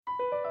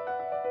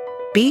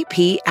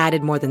BP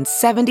added more than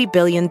 $70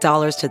 billion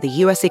to the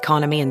U.S.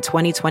 economy in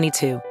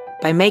 2022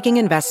 by making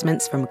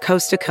investments from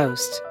coast to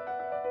coast.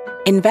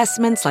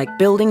 Investments like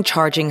building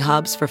charging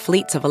hubs for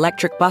fleets of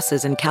electric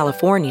buses in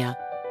California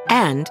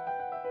and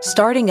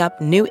starting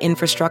up new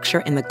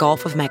infrastructure in the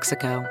Gulf of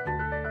Mexico.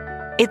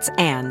 It's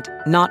and,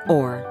 not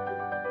or.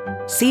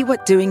 See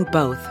what doing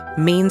both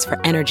means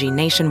for energy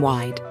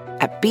nationwide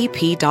at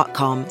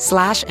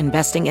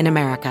bp.com/investing in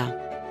America.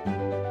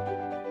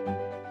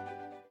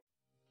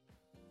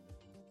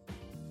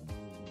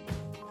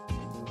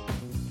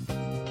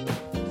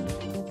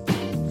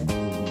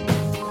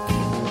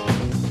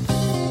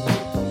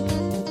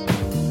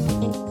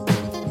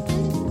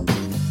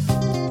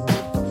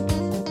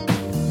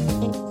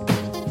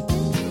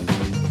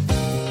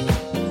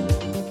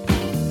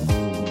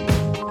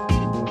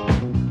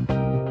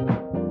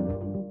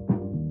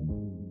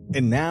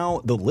 And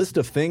now, the list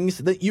of things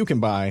that you can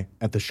buy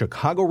at the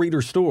Chicago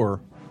Reader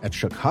store at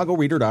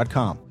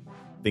chicagoreader.com.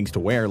 Things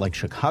to wear like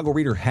Chicago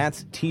Reader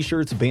hats,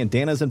 t-shirts,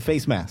 bandanas, and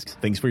face masks.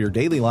 Things for your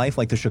daily life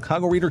like the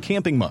Chicago Reader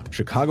camping mug,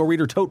 Chicago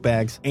Reader tote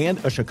bags, and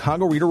a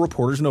Chicago Reader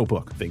reporter's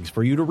notebook. Things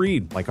for you to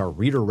read like our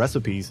reader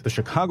recipes, the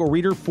Chicago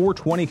Reader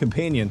 420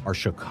 Companion, our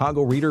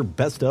Chicago Reader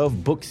Best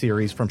of book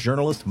series from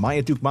journalists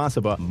Maya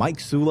Dukmasova, Mike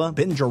Sula,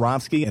 Ben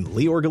Jarofsky, and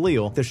Lior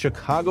Galil, the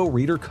Chicago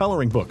Reader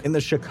coloring book, and the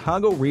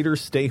Chicago Reader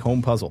Stay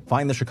Home puzzle.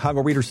 Find the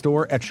Chicago Reader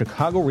store at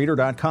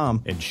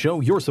chicagoreader.com and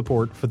show your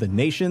support for the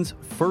nation's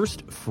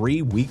first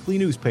free weekly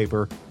newspaper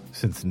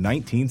since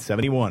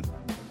 1971.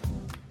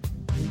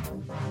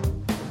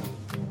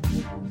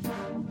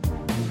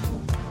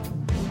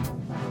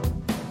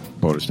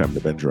 Bonus time,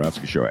 the Ben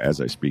Jarofsky Show.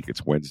 As I speak,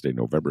 it's Wednesday,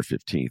 November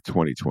 15th,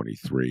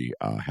 2023.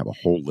 I have a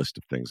whole list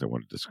of things I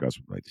want to discuss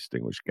with my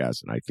distinguished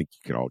guest, and I think you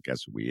can all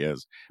guess who he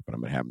is, but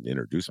I'm going to have him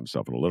introduce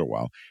himself in a little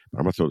while. But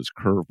I'm going to throw this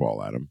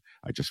curveball at him.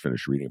 I just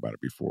finished reading about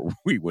it before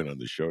we went on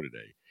the show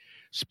today.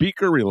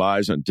 Speaker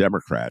relies on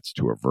Democrats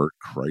to avert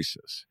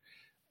crisis.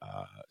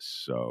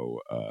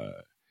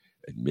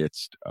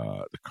 Amidst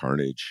the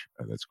carnage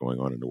that's going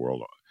on in the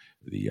world,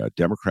 the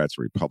Democrats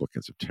and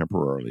Republicans have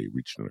temporarily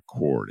reached an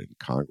accord in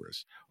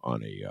Congress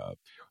on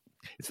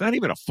it's not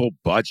even a full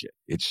budget.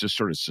 It's just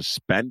sort of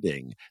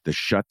suspending the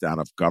shutdown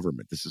of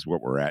government. This is what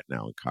we're at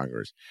now in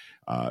Congress.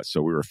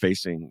 So we were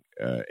facing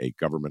a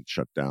government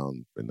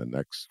shutdown in the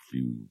next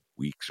few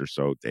weeks or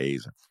so,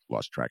 days. I've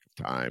lost track of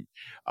time.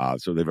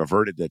 So they've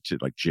averted that to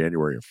like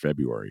January or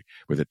February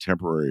with a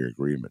temporary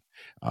agreement.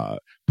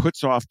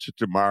 Puts off to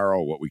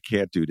tomorrow what we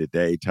can't do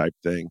today type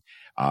thing.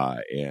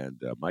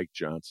 And Mike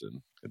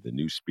Johnson, the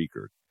new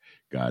speaker,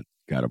 got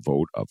a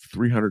vote of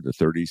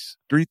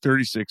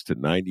 336 to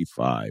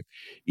 95,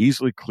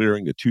 easily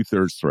clearing the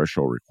 2/3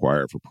 threshold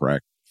required for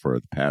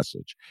the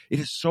passage. It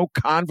is so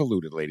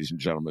convoluted, ladies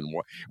and gentlemen.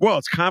 Well,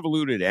 it's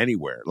convoluted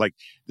anywhere.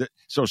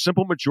 So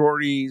simple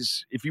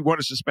majorities, if you want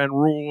to suspend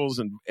rules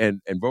and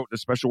vote in a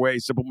special way,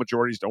 simple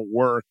majorities don't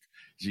work.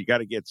 So you got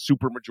to get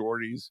super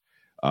majorities.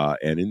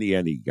 And in the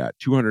end, he got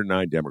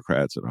 209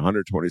 Democrats and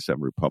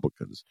 127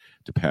 Republicans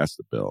to pass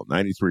the bill.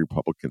 93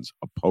 Republicans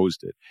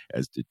opposed it,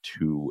 as did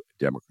 2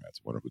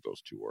 Democrats. I wonder who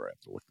those 2 were. I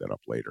have to look that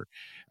up later.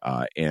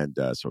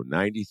 So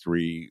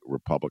 93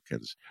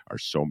 Republicans are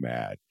so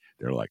mad.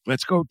 They're like,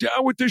 let's go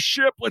down with the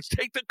ship. Let's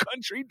take the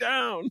country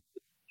down.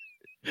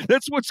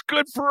 That's what's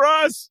good for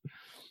us.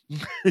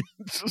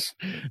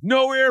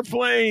 No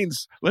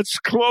airplanes. Let's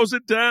close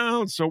it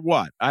down. So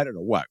what? I don't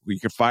know what. We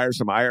could fire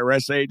some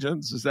IRS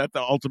agents. Is that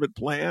the ultimate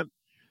plan?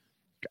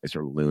 Guys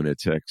are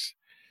lunatics.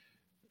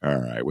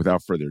 All right.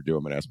 Without further ado,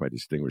 I'm going to ask my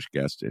distinguished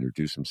guest to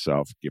introduce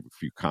himself, give a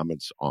few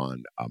comments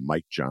on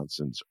Mike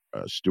Johnson's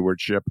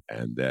stewardship,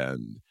 and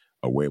then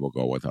away we'll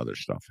go with other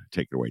stuff.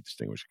 Take it away,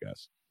 distinguished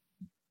guest.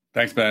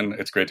 Thanks, Ben.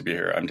 It's great to be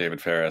here. I'm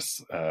David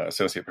Faris,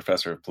 Associate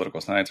Professor of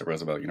Political Science at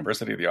Roosevelt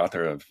University, the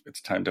author of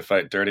It's Time to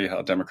Fight Dirty,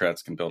 How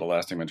Democrats Can Build a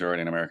Lasting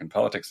Majority in American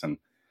Politics, and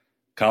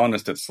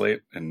columnist at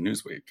Slate and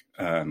Newsweek.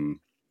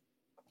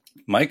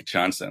 Mike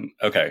Johnson.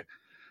 Okay.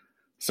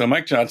 So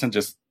Mike Johnson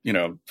just,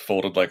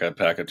 folded like a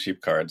pack of cheap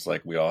cards,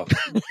 like we all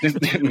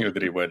knew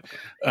that he would.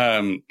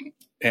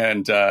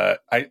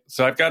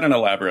 So I've got an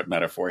elaborate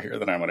metaphor here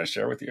that I want to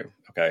share with you.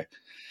 Okay.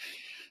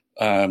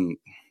 And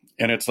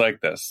it's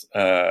like this.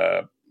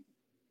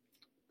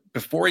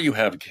 Before you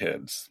have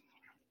kids,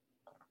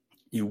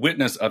 you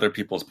witness other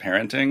people's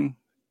parenting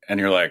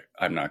and you're like,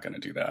 I'm not going to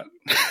do that.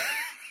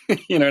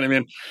 You know what I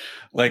mean?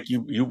 Like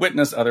you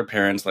witness other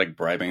parents like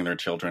bribing their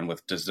children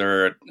with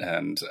dessert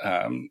and,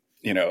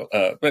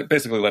 but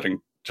basically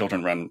letting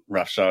children run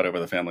roughshod over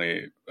the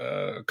family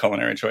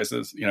culinary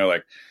choices,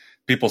 like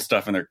people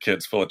stuffing their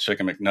kids full of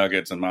chicken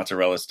McNuggets and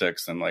mozzarella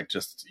sticks and like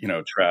just,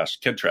 trash,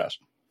 kid trash.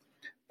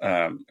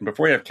 And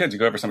before you have kids, you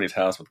go over somebody's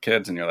house with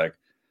kids and you're like,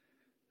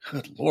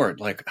 good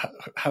Lord, like,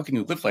 how can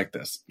you live like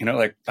this?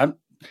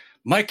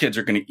 My kids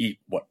are going to eat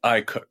what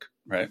I cook,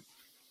 right?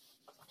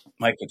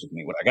 My kids are going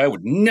to eat what I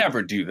would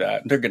never do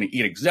that. They're going to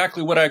eat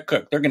exactly what I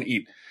cook. They're going to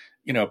eat,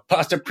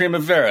 pasta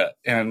primavera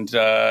and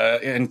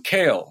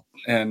kale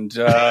and,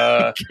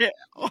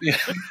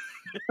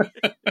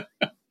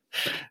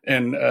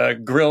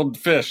 and grilled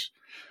fish.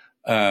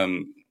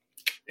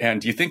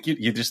 And you think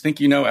you just think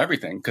you know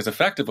everything, because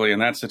effectively in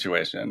that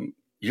situation,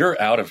 you're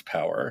out of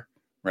power,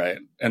 right?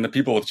 And the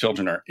people with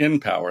children are in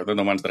power. They're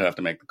the ones that have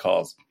to make the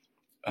calls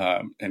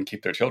and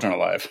keep their children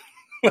alive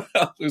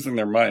without losing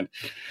their mind.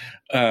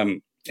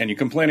 And you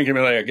complain and can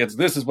be like,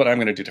 this is what I'm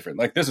going to do different.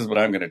 Like, this is what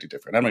I'm going to do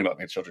different. I'm going to let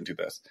my children do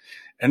this.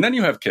 And then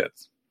you have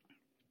kids.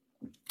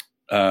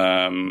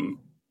 And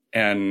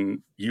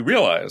you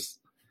realize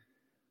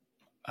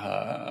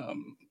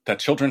that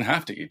children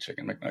have to eat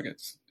chicken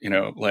McNuggets,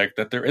 like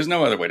that there is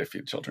no other way to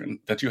feed children,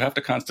 that you have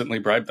to constantly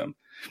bribe them.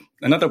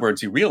 In other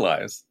words, you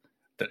realize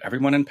that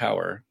everyone in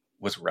power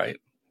was right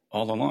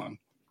all along.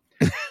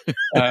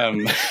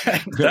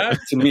 That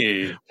to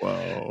me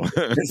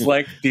is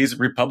like these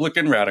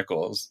Republican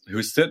radicals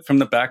who sit from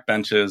the back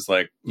benches,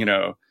 like, doing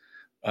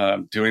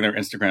their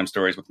Instagram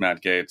stories with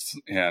Matt Gaetz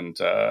and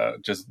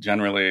just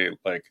generally,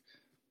 like,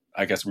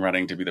 I guess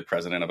running to be the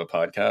president of a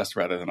podcast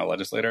rather than a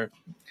legislator.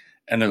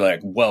 And they're like,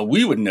 well,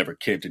 we would never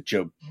cave to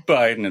Joe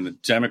Biden and the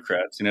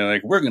Democrats.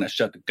 Like, we're going to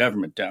shut the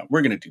government down.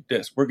 We're going to do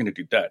this. We're going to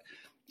do that.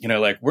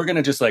 Like, we're going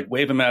to just like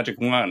wave a magic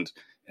wand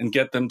and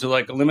get them to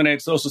like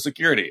eliminate Social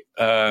Security.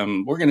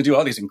 We're going to do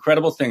all these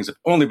incredible things if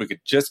only we could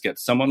just get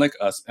someone like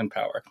us in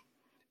power.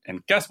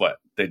 And guess what?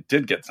 They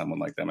did get someone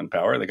like them in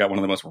power. They got one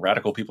of the most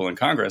radical people in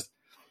Congress.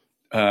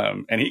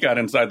 And he got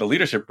inside the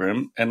leadership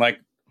room. And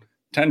like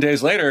 10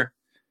 days later,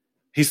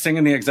 he's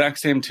singing the exact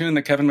same tune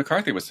that Kevin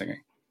McCarthy was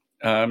singing.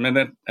 And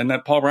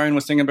that Paul Ryan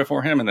was singing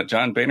before him, and that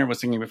John Boehner was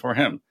singing before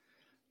him.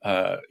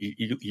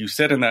 You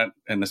sit in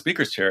the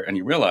speaker's chair and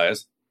you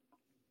realize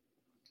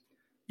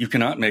you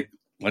cannot make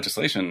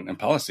legislation and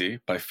policy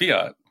by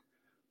fiat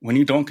when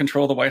you don't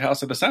control the White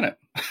House or the Senate.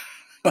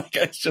 Like,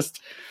 it's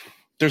just,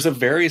 there's a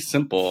very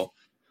simple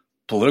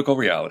political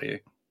reality,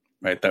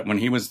 right? That when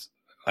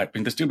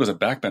this dude was a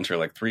backbencher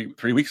like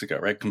three weeks ago,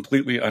 right?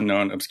 Completely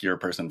unknown, obscure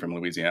person from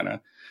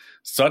Louisiana.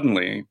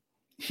 Suddenly,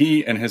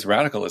 he and his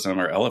radicalism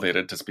are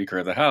elevated to Speaker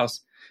of the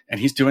House, and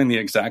he's doing the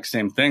exact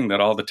same thing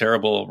that all the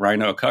terrible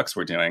rhino cucks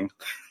were doing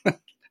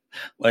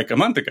like a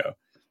month ago.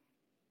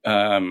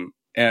 And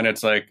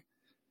it's like,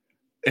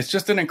 it's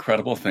just an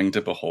incredible thing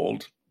to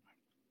behold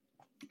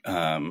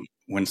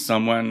when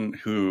someone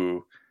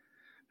who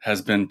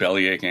has been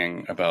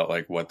bellyaching about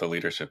like what the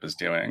leadership is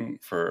doing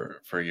for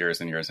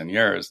years and years and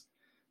years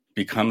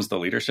becomes the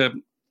leadership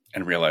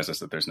and realizes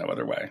that there's no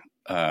other way.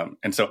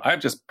 And so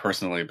I've just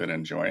personally been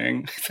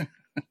enjoying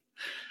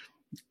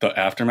the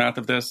aftermath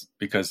of this,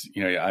 because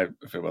I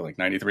feel like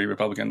 93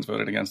 Republicans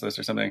voted against this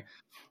or something,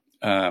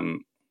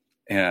 and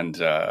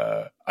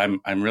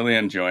I'm really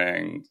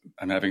enjoying.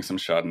 I'm having some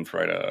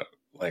Schadenfreude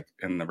like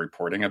in the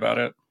reporting about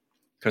it,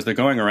 because they're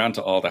going around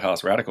to all the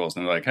House radicals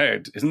and they're like,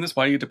 "Hey, isn't this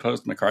why you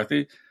deposed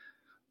McCarthy?"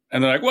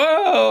 And they're like,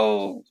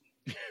 "Well,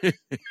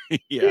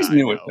 he's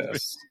new at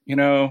this,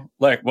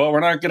 like, well, we're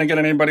not going to get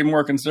anybody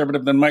more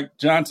conservative than Mike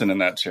Johnson in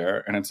that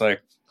chair." And it's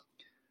like,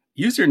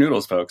 use your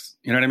noodles, folks.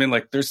 You know what I mean?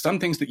 Like, there's some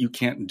things that you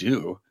can't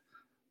do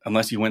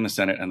unless you win the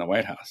Senate and the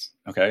White House.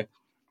 Okay.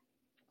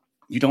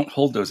 You don't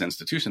hold those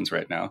institutions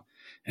right now.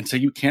 And so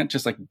you can't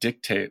just like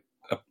dictate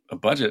a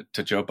budget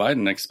to Joe Biden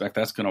and expect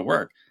that's going to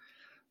work.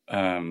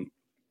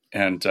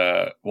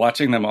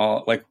 Watching them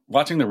all, like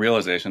watching the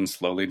realization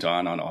slowly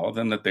dawn on all of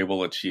them that they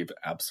will achieve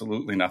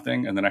absolutely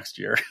nothing in the next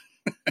year.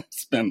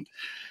 It's been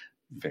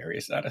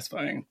very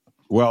satisfying.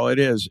 Well, it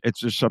is.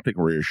 It's just something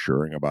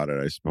reassuring about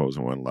it, I suppose,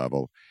 on one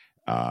level.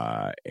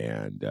 Well,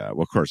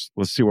 of course,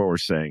 let's see what we're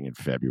saying in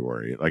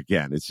February.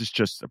 Again, it's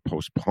just a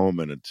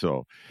postponement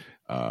until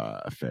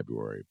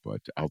February,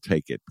 but I'll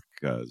take it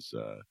because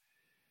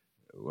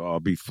I'll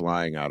be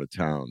flying out of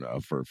town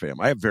for a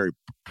family. I'm a very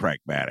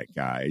pragmatic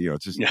guy.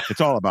 It's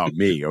all about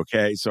me.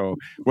 Okay. So,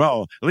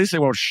 well, at least they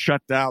won't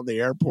shut down the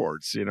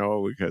airports,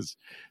 because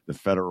the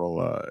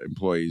federal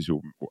employees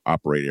who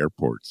operate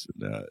airports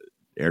and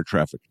air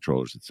traffic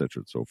controllers, et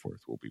cetera, and so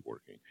forth, will be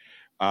working.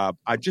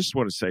 I just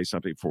want to say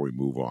something before we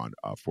move on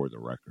for the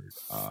record.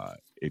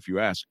 If you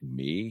ask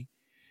me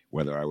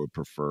whether I would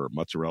prefer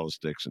mozzarella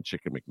sticks and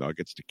chicken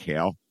McNuggets to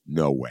kale,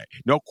 no way.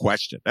 No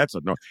question. That's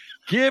a no.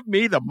 Give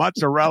me the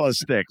mozzarella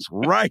sticks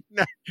right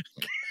now.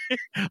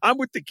 I'm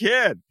with the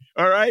kid.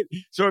 All right.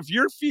 So if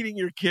you're feeding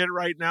your kid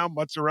right now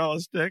mozzarella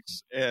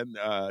sticks and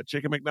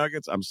chicken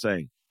McNuggets, I'm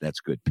saying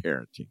that's good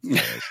parenting.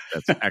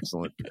 That's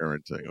excellent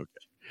parenting. Okay.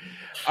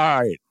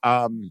 All right.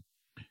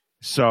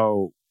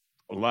 So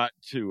a lot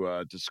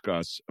to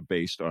discuss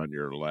based on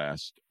your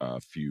last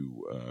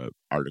few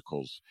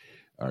articles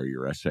or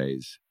your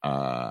essays.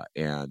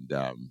 And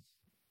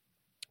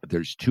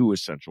there's two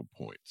essential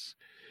points.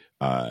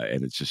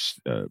 And it's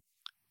just,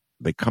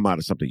 they come out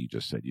of something you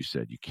just said. You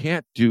said you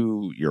can't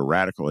do your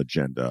radical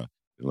agenda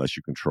unless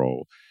you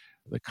control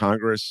the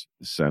Congress,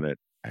 the Senate,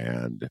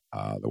 and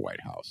the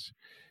White House.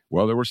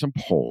 Well, there were some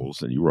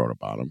polls, and you wrote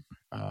about them.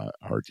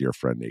 Our dear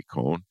friend Nate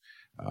Cohn,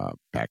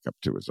 back up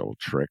to his old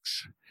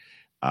tricks,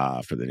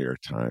 for the New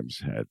York Times,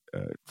 had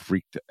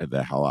freaked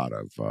the hell out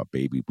of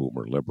baby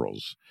boomer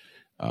liberals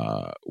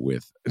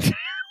with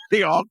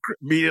They all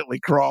immediately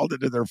crawled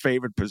into their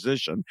favorite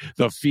position,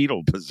 the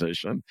fetal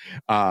position.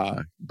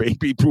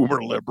 Baby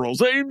boomer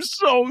liberals, I'm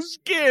so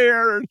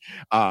scared.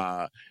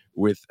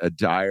 With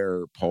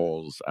dire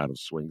polls out of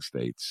swing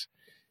states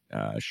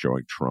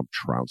showing Trump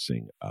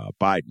trouncing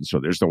Biden. So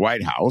there's the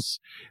White House.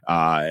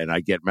 And I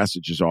get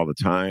messages all the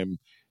time,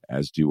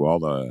 as do all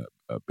the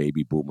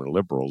baby boomer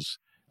liberals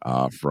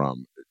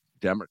from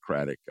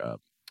Democratic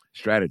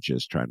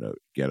strategists trying to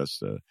get us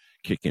to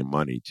kick in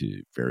money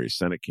to various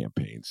Senate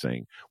campaigns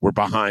saying, we're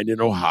behind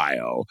in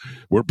Ohio.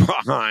 We're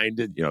behind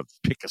in,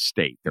 pick a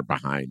state they're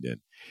behind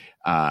in.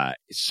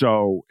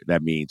 So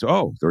that means,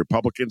 the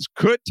Republicans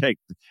could take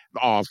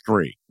all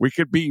three. We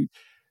could be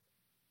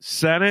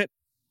Senate,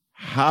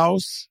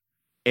 House,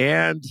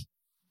 and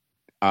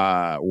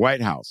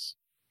White House.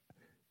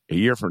 A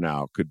year from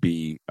now could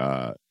be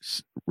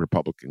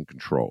Republican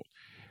controlled.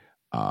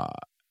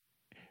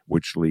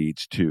 Which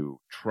leads to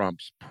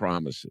Trump's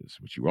promises,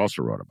 which you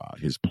also wrote about,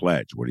 his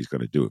pledge, what he's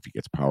going to do if he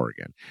gets power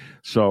again.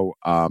 So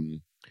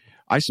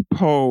I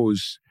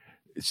suppose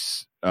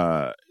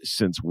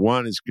since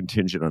one is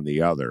contingent on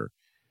the other,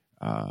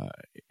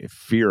 if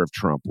fear of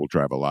Trump will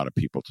drive a lot of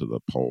people to the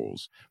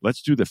polls.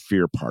 Let's do the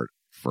fear part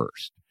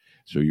first.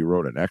 So you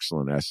wrote an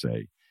excellent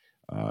essay.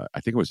 I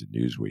think it was in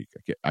Newsweek.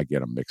 I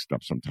get them mixed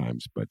up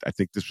sometimes, but I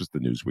think this was the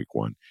Newsweek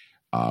one,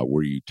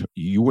 where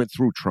you went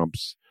through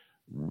Trump's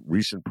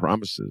recent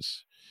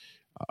promises.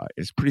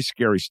 It's pretty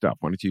scary stuff.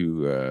 Why don't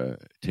you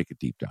take a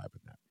deep dive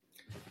in that?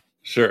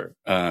 Sure.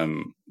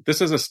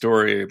 This is a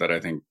story that I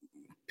think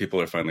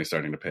people are finally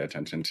starting to pay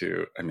attention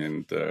to. I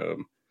mean, the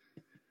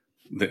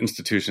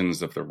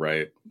institutions of the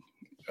right,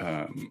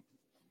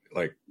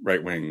 like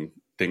right-wing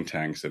think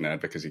tanks and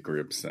advocacy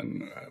groups,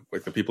 and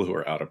like the people who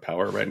are out of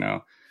power right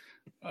now,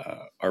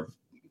 are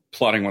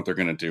plotting what they're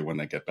going to do when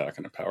they get back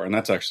into power. And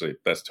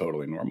that's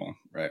totally normal,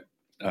 right?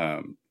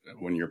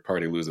 When your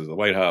party loses the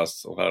White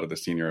House, a lot of the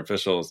senior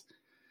officials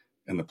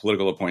and the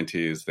political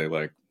appointees, they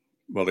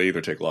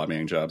either take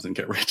lobbying jobs and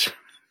get rich,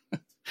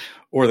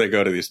 or they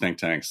go to these think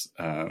tanks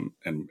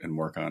and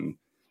work on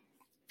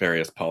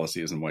various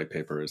policies and white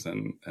papers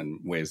and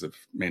ways of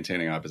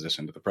maintaining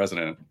opposition to the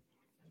president.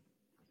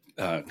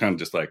 Kind of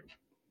just like,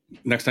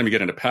 next time you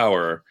get into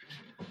power,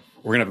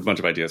 we're going to have a bunch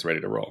of ideas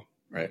ready to roll,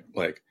 right?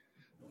 Like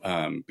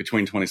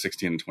between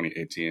 2016 and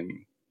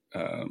 2018,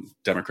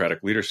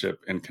 Democratic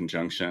leadership in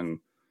conjunction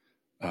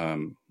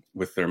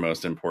with their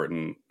most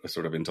important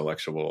sort of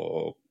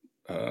intellectual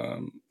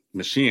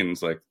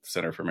machines like the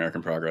Center for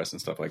American Progress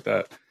and stuff like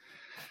that,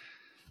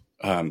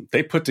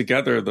 they put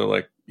together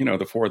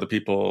the For the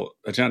People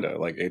agenda,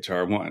 like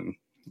HR 1,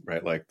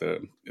 right? Like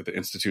the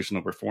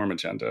institutional reform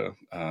agenda,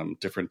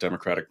 different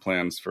democratic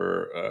plans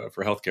for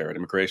healthcare and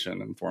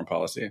immigration and foreign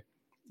policy.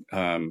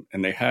 And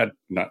they had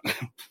not,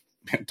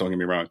 don't get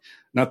me wrong,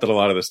 not that a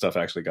lot of this stuff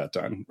actually got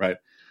done, right?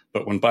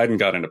 But when Biden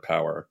got into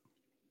power,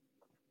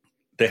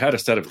 they had a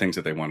set of things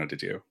that they wanted to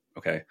do.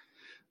 Okay.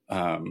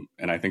 And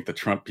I think the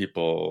Trump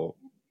people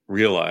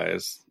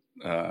realize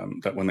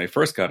that when they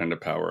first got into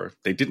power,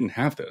 they didn't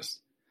have this.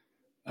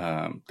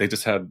 They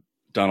just had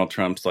Donald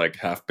Trump's like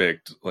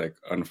half-baked, like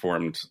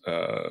unformed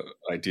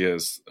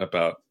ideas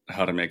about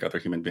how to make other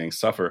human beings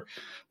suffer,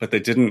 but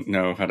they didn't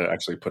know how to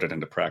actually put it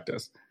into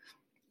practice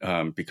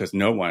because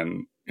no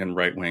one in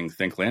right-wing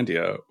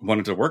Thinklandia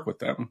wanted to work with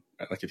them.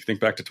 Like if you think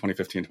back to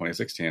 2015,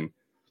 2016,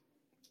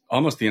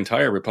 almost the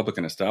entire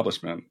Republican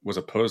establishment was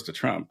opposed to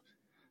Trump,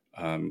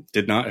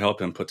 did not help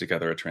him put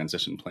together a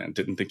transition plan,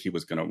 didn't think he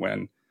was going to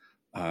win,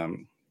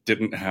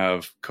 didn't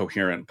have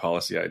coherent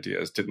policy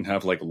ideas, didn't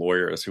have like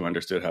lawyers who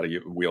understood how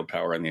to wield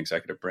power in the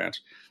executive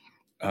branch.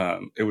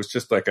 It was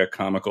just like a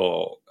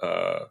comical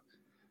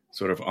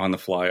sort of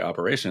on-the-fly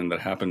operation that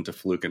happened to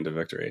fluke into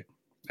victory.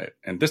 Right?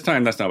 And this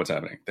time, that's not what's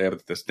happening. They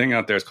have this thing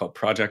out there. It's called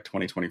Project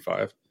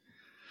 2025.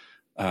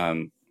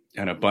 And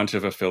a bunch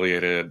of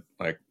affiliated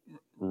like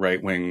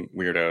right-wing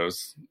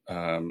weirdos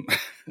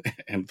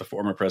and the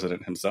former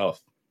president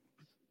himself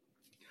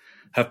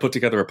have put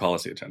together a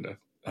policy agenda.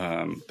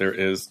 There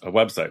is a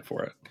website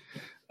for it.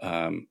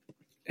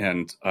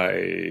 And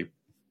I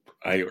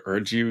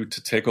urge you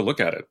to take a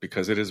look at it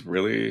because it is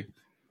really,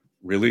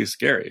 really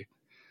scary.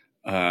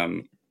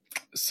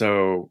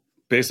 So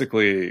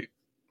basically,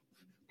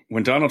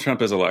 when Donald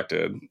Trump is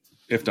elected,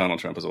 if Donald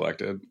Trump is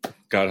elected,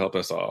 God help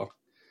us all,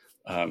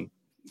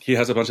 he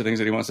has a bunch of things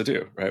that he wants to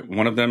do, right?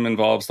 One of them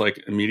involves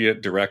like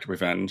immediate direct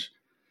revenge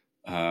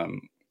on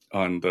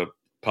the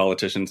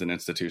politicians and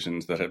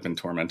institutions that have been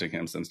tormenting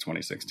him since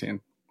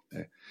 2016.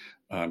 Okay?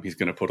 He's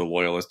going to put a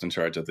loyalist in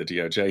charge of the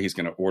DOJ. He's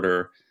going to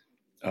order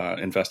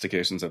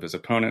investigations of his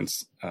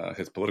opponents,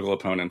 his political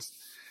opponents.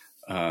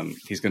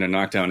 He's going to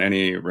knock down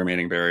any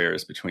remaining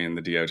barriers between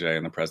the DOJ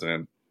and the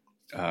president.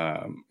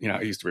 I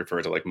used to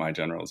refer to like my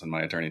generals and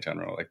my attorney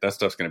general. Like that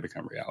stuff's going to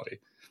become reality,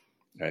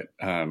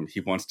 right?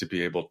 He wants to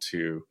be able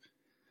to,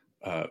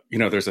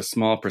 there's a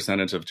small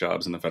percentage of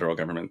jobs in the federal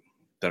government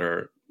that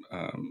are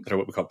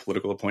what we call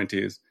political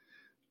appointees,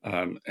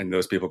 and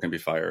those people can be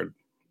fired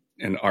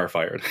and are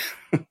fired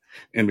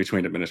in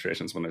between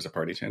administrations when there's a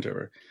party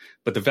changeover.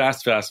 But the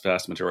vast, vast,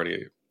 vast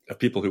majority of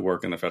people who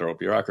work in the federal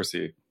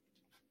bureaucracy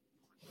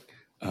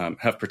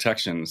have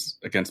protections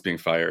against being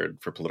fired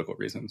for political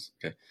reasons.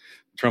 Okay,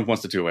 Trump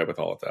wants to do away with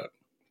all of that.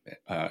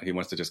 He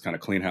wants to just kind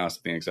of clean house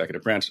the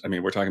executive branch. I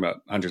mean, we're talking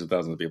about hundreds of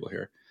thousands of people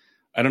here.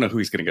 I don't know who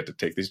he's going to get to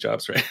take these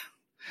jobs, right?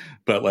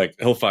 But like,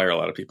 he'll fire a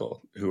lot of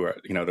people who are,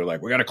 they're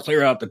like, we got to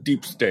clear out the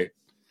deep state.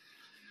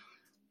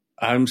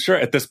 I'm sure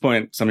at this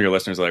point, some of your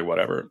listeners are like,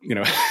 whatever,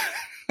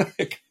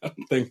 like,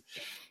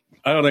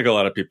 I don't think a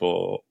lot of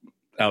people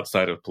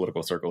outside of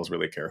political circles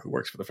really care who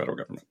works for the federal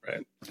government,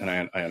 right? And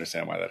I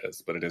understand why that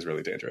is, but it is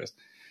really dangerous.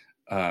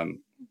 But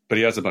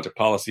he has a bunch of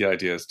policy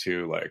ideas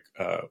too. Like,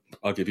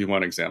 I'll give you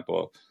one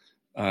example.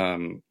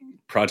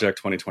 Project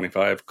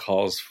 2025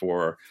 calls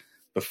for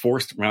the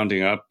forced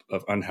rounding up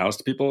of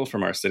unhoused people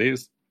from our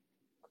cities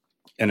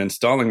and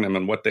installing them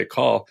in what they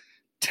call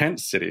tent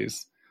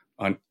cities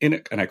on,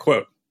 and I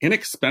quote,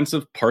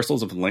 inexpensive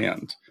parcels of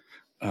land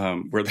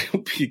where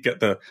they'll get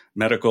the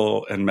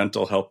medical and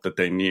mental help that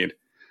they need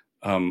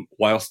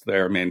whilst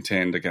they're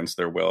maintained against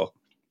their will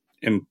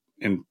in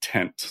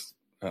tents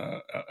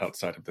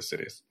outside of the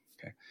cities.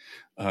 Okay,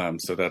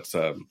 so that's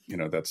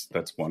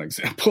that's one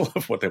example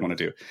of what they want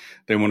to do.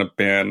 They want to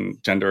ban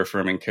gender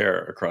affirming care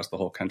across the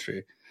whole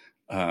country.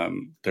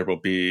 There will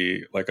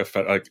be like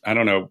I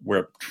don't know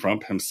where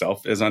Trump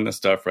himself is on this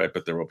stuff, right?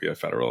 But there will be a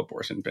federal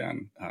abortion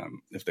ban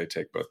if they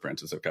take both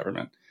branches of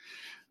government.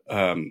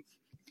 The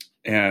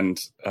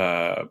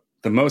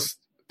most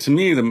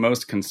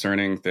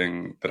concerning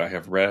thing that I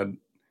have read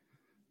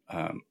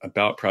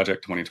about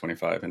Project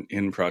 2025 and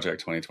in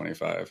Project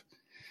 2025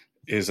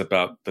 is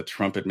about the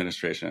Trump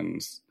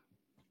administration's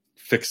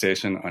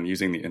fixation on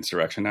using the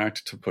Insurrection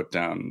Act to put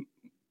down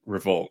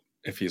revolt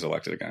if he's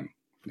elected again.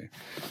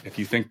 If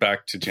you think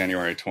back to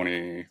January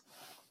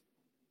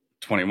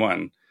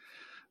 2021,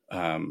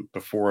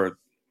 before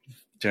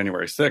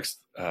January 6th,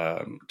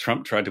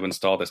 Trump tried to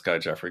install this guy,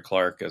 Jeffrey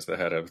Clark, as the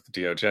head of the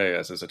DOJ,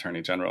 as his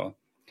attorney general.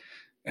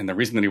 And the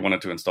reason that he wanted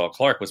to install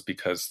Clark was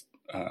because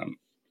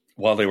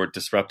while they were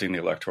disrupting the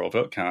electoral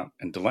vote count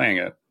and delaying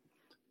it,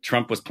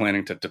 Trump was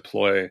planning to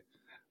deploy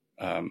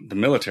the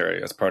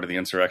military as part of the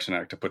Insurrection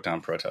Act to put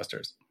down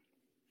protesters.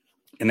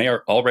 And they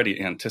are already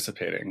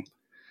anticipating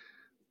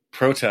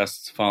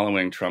protests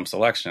following Trump's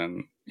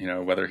election,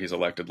 whether he's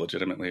elected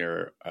legitimately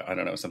or I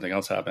don't know, something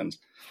else happens.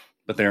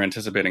 But they're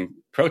anticipating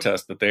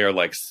protests that they are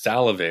like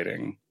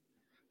salivating.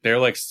 They're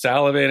like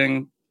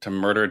salivating to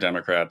murder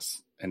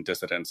Democrats and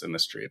dissidents in the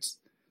streets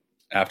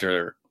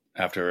after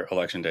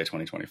Election Day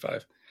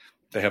 2025.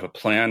 They have a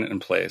plan in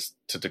place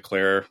to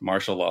declare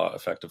martial law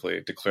effectively,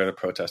 declare the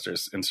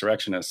protesters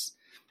insurrectionists,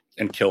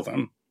 and kill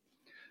them.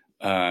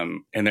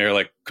 And they're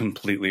like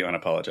completely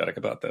unapologetic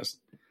about this.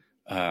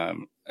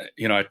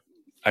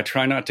 I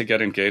try not to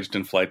get engaged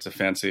in flights of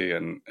fancy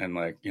and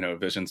like,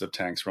 visions of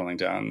tanks rolling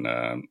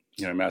down,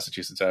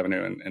 Massachusetts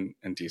Avenue and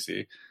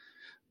DC.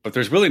 But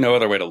there's really no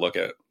other way to look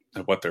at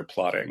what they're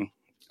plotting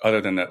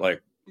other than that,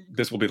 like,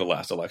 this will be the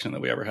last election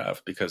that we ever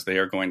have because they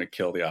are going to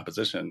kill the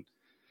opposition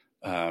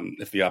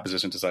if the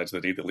opposition decides they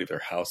need to leave their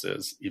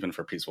houses, even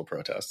for peaceful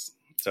protests.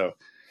 So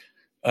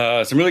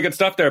some really good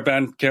stuff there,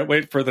 Ben. Can't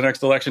wait for the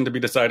next election to be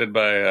decided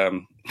by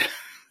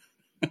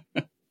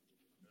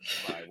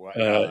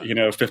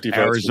 50 votes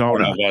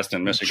Arizona, West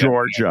and Michigan,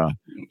 Georgia,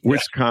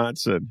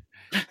 Wisconsin.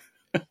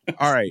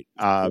 All right.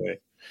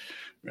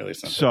 Really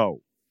something.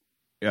 So,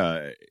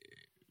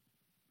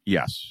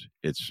 yes,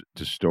 it's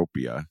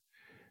dystopia.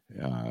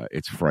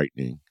 It's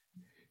frightening.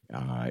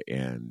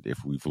 And if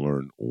we've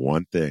learned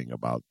one thing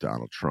about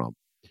Donald Trump,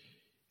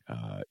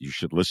 you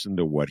should listen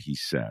to what he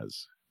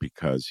says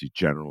because he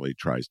generally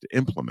tries to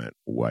implement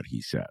what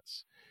he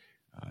says.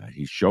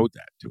 He showed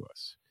that to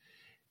us.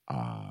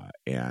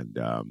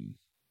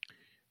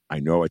 I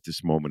know at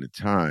this moment in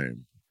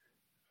time,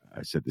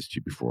 I said this to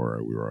you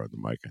before we were on the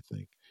mic, I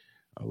think,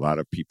 a lot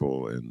of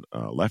people in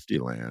lefty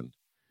land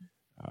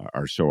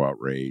are so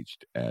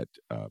outraged at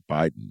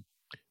Biden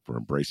for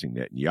embracing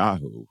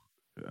Netanyahu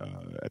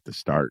at the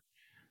start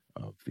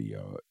of the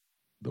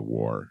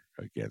war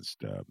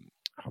against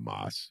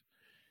Hamas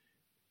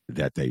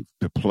that they've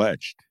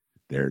pledged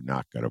they're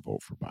not going to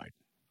vote for Biden.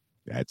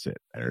 That's it.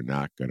 They're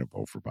not going to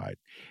vote for Biden.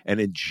 And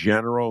in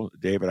general,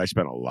 David, I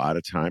spent a lot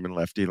of time in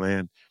lefty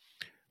land.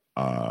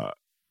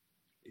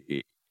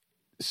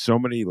 So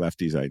many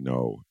lefties I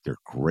know, their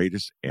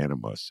greatest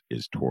animus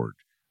is toward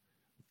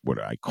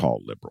what I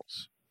call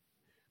liberals.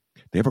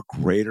 They have a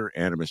greater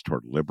animus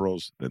toward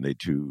liberals than they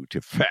do to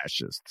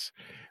fascists.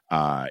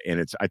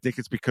 And I think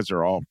it's because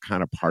they're all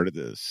kind of part of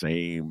the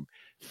same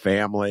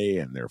family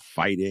and they're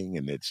fighting.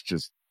 And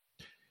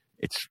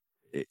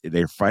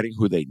they're fighting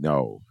who they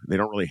know. They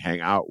don't really hang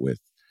out with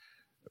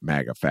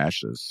MAGA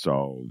fascists.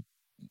 So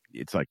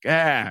it's like,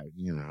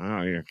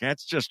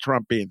 that's just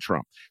Trump being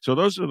Trump. So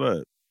those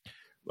are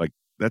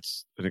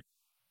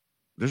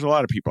there's a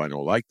lot of people I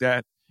know like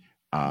that.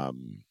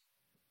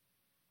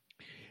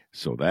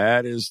 So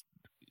that is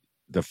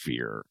the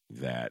fear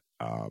that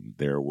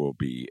there will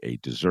be a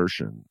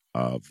desertion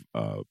of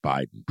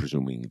Biden,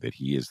 presuming that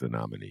he is the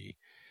nominee,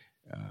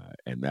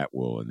 and that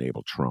will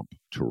enable Trump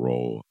to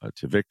roll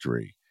to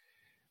victory,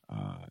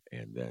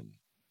 and then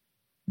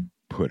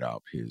put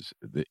out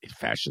the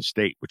fascist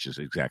state, which is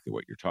exactly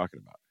what you're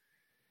talking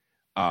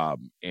about.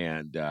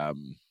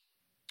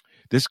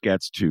 This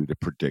gets to the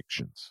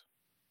predictions.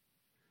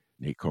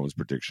 Nate Cohn's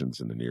predictions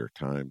in the New York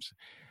Times.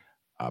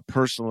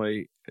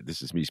 Personally,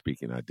 this is me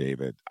speaking on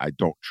David. I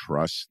don't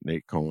trust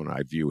Nate Cohn.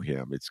 I view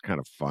him. It's kind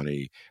of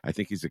funny. I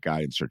think he's a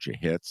guy in search of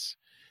hits.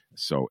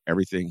 So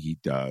everything he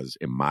does,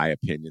 in my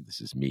opinion, this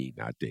is me,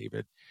 not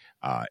David.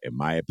 In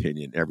my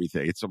opinion,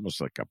 everything, it's almost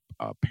like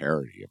a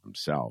parody of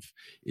himself,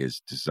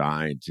 is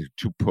designed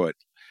to put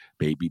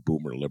baby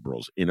boomer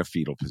liberals in a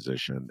fetal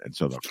position. And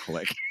so they'll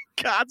click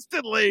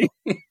constantly.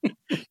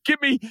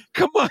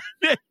 Come on.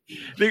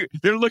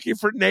 They're looking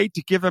for Nate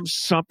to give them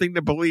something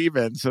to believe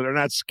in, so they're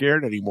not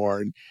scared anymore.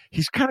 And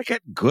he's kind of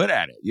getting good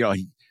at it. He'll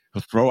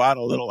throw out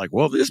a little like,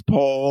 well, this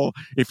poll,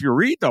 if you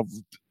read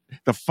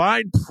the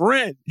fine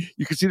print,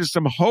 you can see there's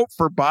some hope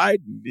for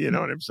Biden. You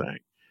know what I'm saying?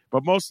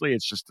 But mostly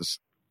it's just to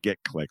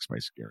get clicks by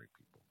scaring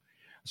people.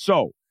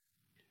 So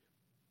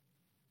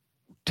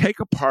take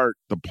apart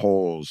the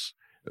polls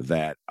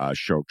that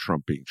show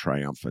Trump being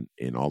triumphant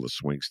in all the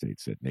swing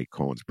states that Nate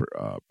Cohn's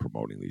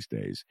promoting these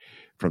days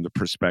from the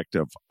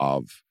perspective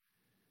of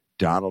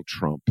Donald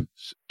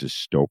Trump's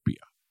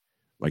dystopia.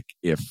 Like,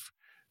 if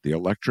the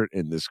electorate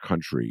in this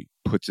country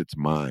puts its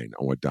mind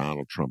on what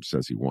Donald Trump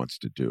says he wants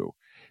to do,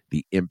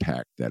 the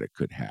impact that it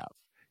could have.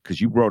 Because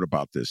you wrote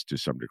about this to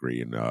some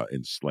degree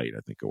in Slate,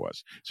 I think it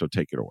was. So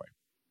take it away.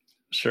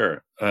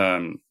 Sure.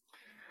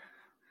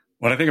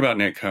 When I think about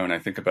Nate Cohn, I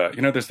think about,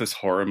 there's this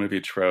horror movie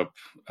trope.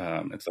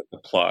 It's like the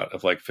plot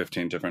of like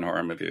 15 different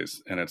horror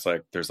movies. And it's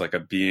like, there's like a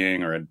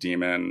being or a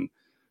demon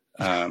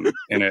in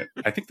it.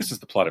 I think this is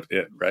the plot of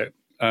It, right?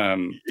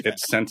 It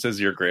senses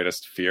your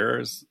greatest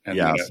fears and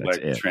then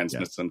it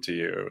transmits them to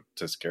you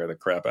to scare the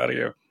crap out of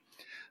you.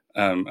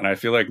 And I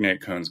feel like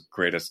Nate Cohn's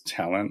greatest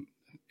talent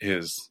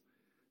is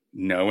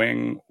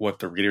knowing what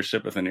the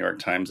readership of the New York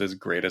Times'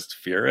 greatest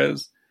fear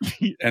is,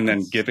 and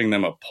then giving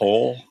them a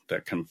poll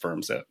that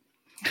confirms it.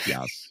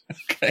 Yes.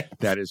 Okay.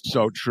 That is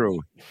so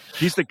true.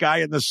 He's the guy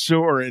in the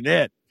sewer in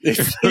It. Yeah,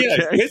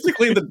 he's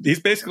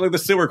basically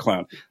the sewer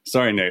clown.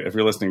 Sorry, Nate, if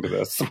you're listening to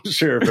this. I'm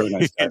sure you're a very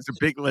nice guy. He's a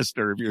big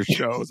listener of your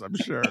shows, I'm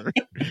sure.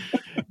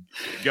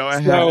 Go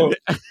ahead. So,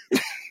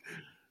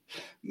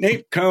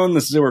 Nate Cohn,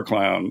 the sewer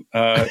clown,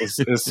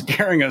 is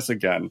scaring us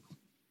again.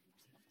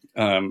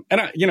 And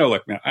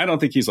look, man, I don't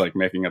think he's like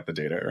making up the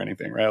data or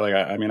anything, right? Like,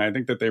 I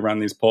think that they run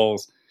these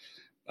polls,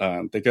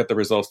 they get the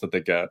results that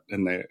they get,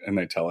 and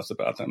they tell us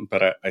about them.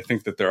 But I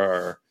think that there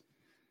are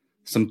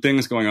some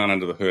things going on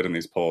under the hood in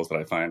these polls that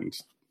I find,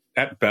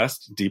 at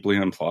best, deeply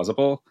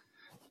implausible,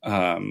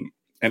 and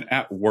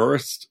at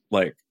worst,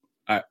 like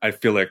I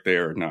feel like they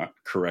are not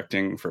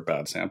correcting for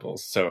bad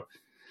samples. So,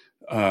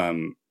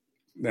 and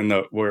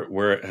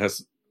where it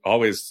has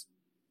always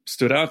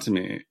stood out to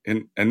me,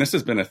 and this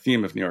has been a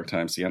theme of New York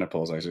Times Siena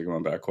polls, actually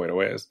going back quite a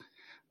ways,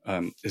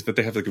 is that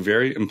they have like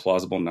very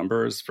implausible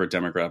numbers for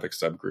demographic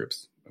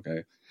subgroups.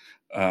 Okay,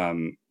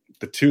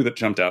 the two that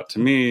jumped out to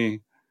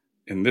me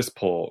in this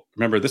poll,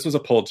 remember, this was a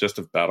poll just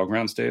of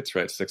battleground states,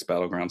 right? 6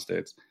 battleground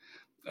states.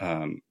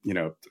 The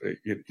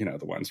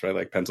ones, right?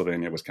 Like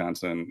Pennsylvania,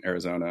 Wisconsin,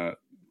 Arizona,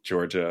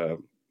 Georgia,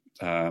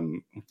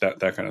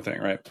 that kind of thing,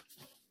 right?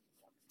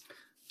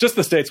 Just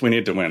the states we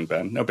need to win,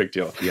 Ben. No big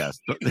deal. Yes.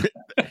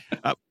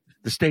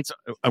 The states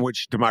on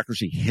which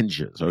democracy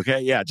hinges, okay?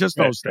 Yeah, just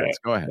those states.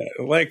 Go ahead.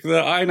 Like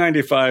the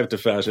I-95 to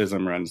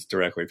fascism runs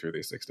directly through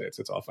these 6 states.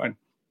 It's all fine.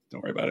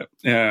 Don't worry about it.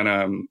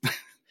 And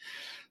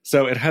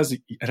so it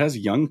has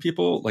young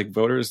people, like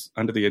voters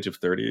under the age of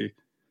 30,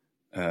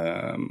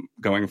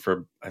 going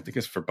for, I think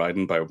it's for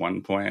Biden by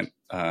 1 point,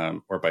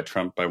 or by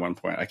Trump by 1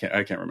 point. I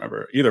can't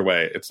remember. Either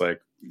way, it's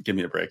like, give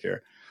me a break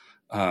here.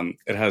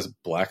 It has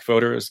Black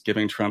voters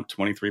giving Trump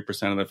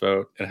 23% of the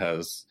vote. It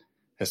has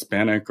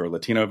Hispanic or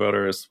Latino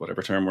voters,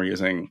 whatever term we're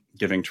using,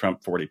 giving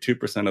Trump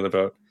 42% of the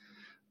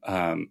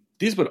vote.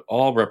 These would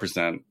all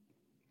represent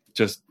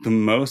just the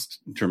most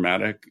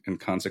dramatic and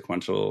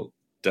consequential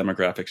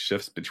demographic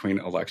shifts between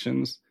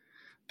elections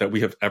that we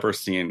have ever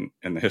seen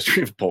in the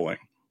history of polling.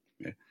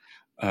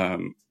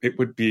 It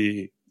would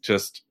be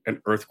just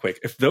an earthquake.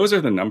 If those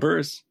are the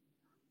numbers,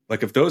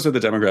 like if those are the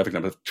demographic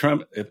numbers,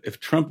 if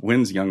Trump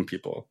wins young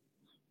people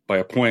by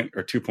a point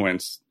or 2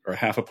 points or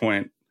half a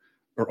point,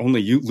 or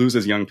only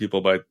loses young people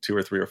by 2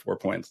 or 3 or 4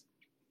 points,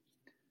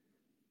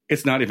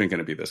 it's not even going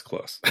to be this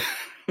close,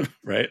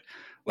 right?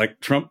 Like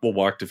Trump will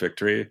walk to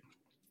victory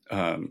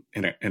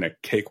in a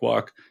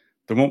cakewalk.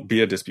 There won't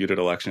be a disputed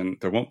election.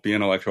 There won't be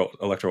an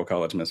electoral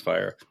college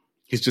misfire.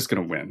 He's just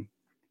going to win.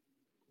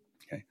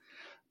 Okay.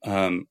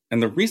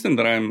 And the reason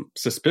that I'm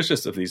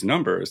suspicious of these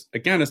numbers,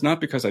 again, is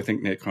not because I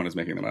think Nate Cohn is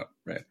making them up,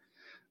 right?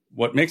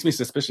 What makes me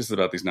suspicious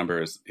about these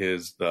numbers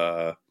is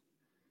the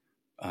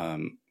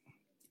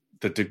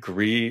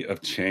degree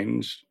of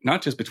change,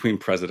 not just between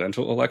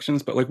presidential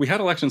elections, but like we had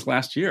elections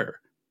last year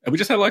and we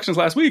just had elections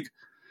last week,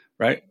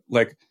 right?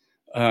 Like,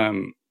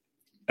 and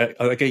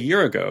like a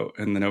year ago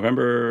in the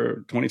November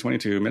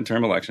 2022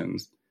 midterm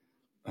elections,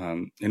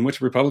 in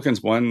which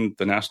Republicans won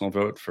the national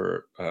vote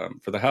for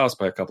the House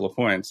by a couple of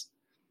points,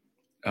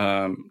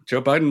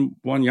 Joe Biden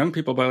won young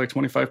people by like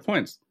 25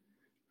 points.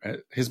 Right?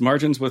 His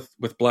margins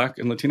with Black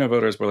and Latino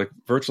voters were like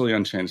virtually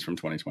unchanged from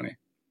 2020.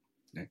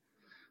 Okay?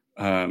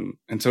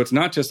 And so it's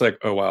not just like,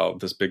 oh, wow,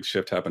 this big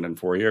shift happened in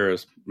 4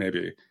 years,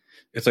 maybe.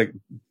 It's like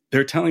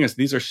they're telling us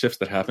these are shifts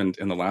that happened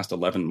in the last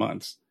 11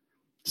 months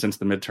since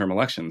the midterm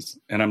elections.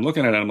 And I'm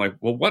looking at it, I'm like,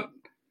 well,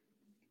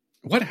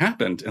 what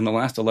happened in the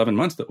last 11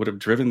 months that would have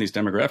driven these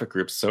demographic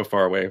groups so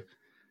far away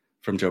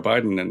from Joe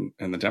Biden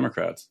and the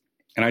Democrats?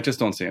 And I just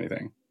don't see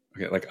anything.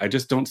 Okay, like I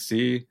just don't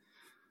see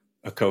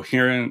a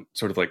coherent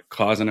sort of like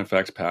cause and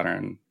effect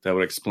pattern that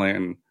would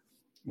explain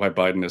why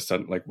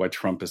why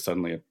Trump is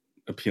suddenly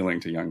appealing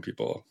to young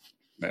people.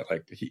 Right?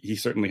 Like he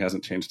certainly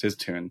hasn't changed his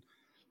tune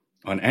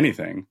on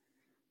anything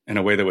in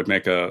a way that would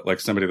make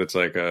somebody that's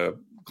like a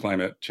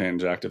climate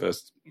change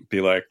activist be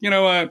like, you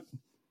know what,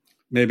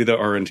 maybe the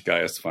orange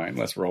guy is fine.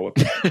 Let's roll with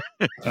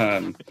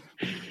that.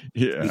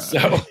 Yeah.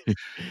 So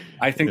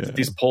I think that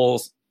these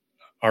polls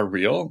are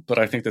real, but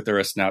I think that they're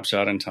a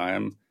snapshot in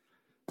time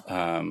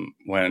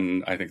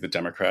when I think the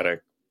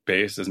Democratic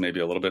base is maybe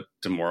a little bit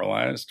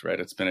demoralized, right?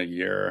 It's been a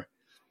year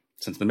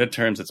since the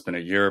midterms. It's been a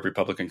year of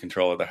Republican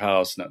control of the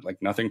House.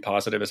 Nothing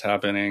positive is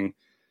happening.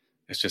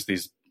 It's just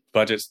these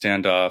budget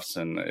standoffs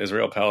and the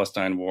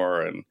Israel-Palestine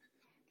war and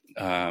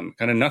kind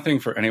of nothing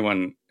for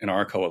anyone in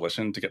our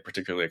coalition to get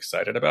particularly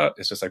excited about.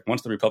 It's just like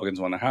once the Republicans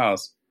won the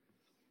House,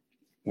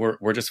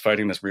 we're just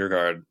fighting this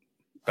rearguard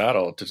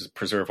battle to just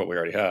preserve what we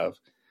already have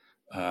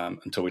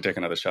until we take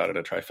another shot at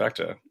a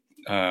trifecta.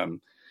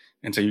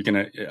 And so you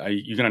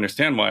can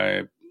understand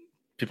why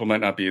people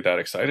might not be that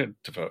excited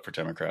to vote for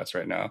Democrats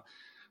right now.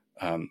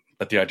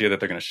 But the idea that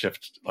they're going to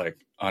shift like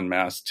en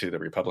masse to the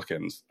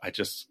Republicans, I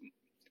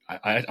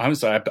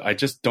honestly, I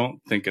just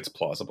don't think it's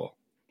plausible.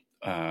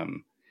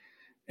 And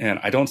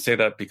I don't say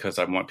that because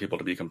I want people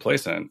to be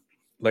complacent.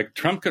 Like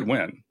Trump could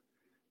win,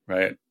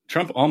 right?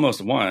 Trump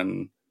almost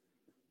won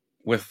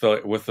with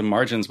the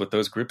margins with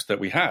those groups that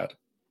we had,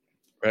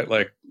 right?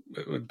 Like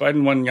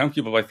Biden won young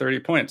people by 30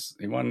 points.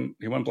 He won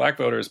Black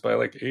voters by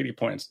like 80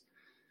 points,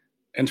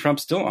 and Trump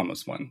still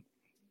almost won,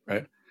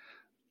 right?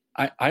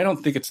 I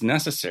don't think it's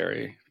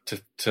necessary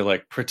to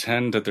like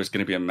pretend that there's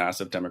going to be a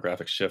massive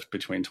demographic shift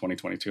between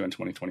 2022 and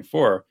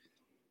 2024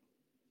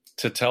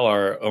 to tell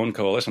our own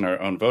coalition,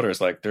 our own voters,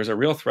 like there's a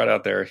real threat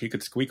out there. He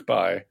could squeak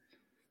by.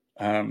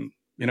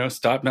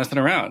 Stop messing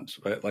around.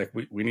 But like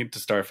we need to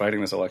start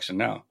fighting this election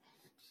now.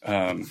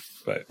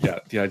 But yeah,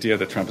 the idea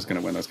that Trump is going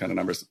to win those kind of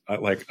numbers,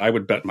 I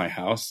would bet my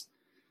house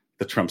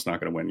that Trump's not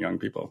going to win young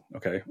people.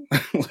 Okay,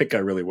 like I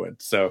really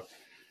would. So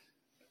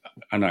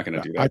I'm not going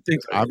to do that. I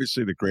think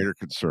obviously the greater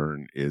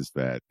concern is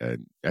that,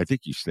 and I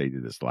think you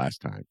stated this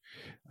last time,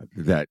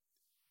 that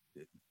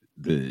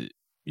the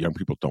young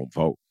people don't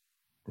vote,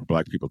 or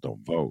Black people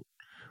don't vote,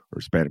 or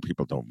Hispanic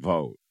people don't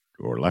vote,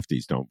 or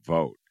lefties don't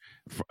vote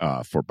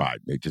for Biden.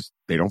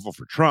 They don't vote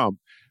for Trump,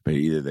 but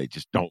either they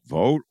just don't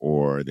vote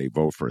or they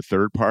vote for a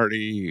third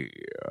party.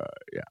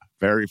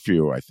 Very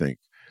few, I think.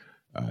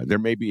 There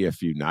may be a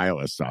few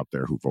nihilists out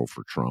there who vote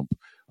for Trump,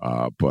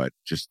 but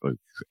just the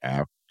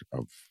act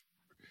of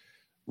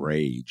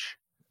rage.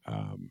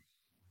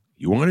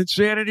 You want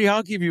insanity?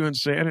 I'll give you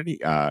insanity.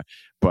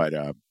 But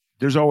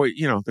there's always,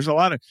 there's a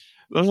lot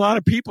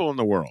of people in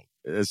the world.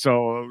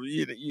 So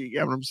you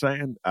get what I'm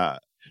saying?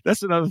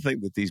 That's another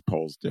thing that these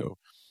polls do.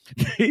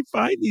 They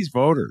find these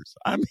voters.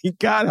 I mean,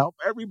 God help,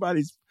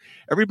 everybody's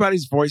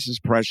voice is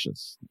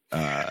precious.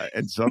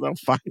 And so they'll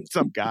find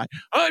some guy,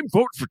 I'm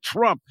voting for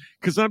Trump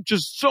because I'm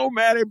just so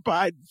mad at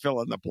Biden,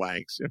 fill in the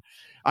blanks.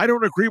 I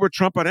don't agree with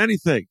Trump on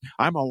anything.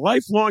 I'm a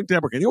lifelong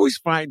Democrat. You always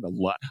find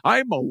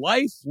I'm a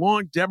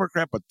lifelong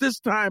Democrat, but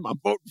this time I'm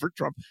voting for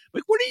Trump.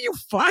 Like, where do you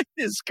find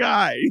this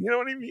guy? You know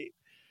what I mean?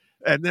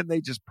 And then they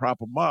just prop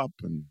him up.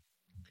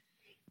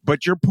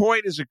 But your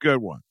point is a good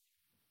one.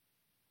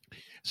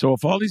 So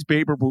if all these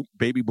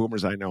baby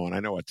boomers I know, and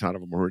I know a ton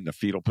of them who are in the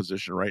fetal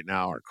position right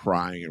now, are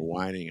crying and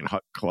whining and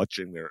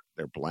clutching their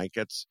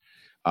blankets,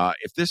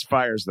 if this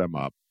fires them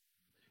up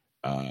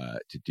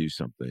to do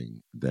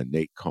something, then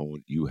Nate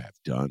Cohn, you have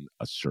done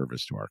a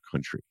service to our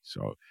country.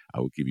 So I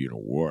will give you an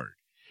award.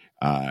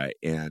 But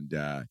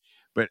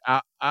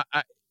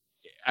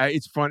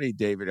it's funny,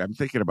 David. I'm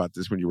thinking about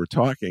this when you were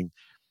talking.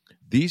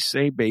 These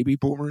same baby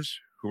boomers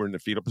who are in the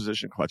fetal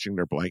position, clutching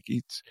their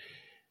blankets,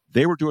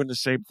 they were doing the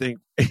same thing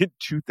in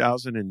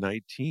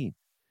 2019.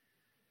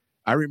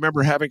 I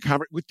remember having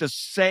conversations with the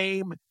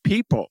same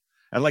people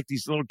at like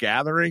these little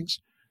gatherings.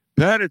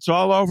 Ben, it's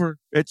all over.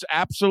 It's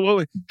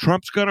absolutely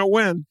Trump's going to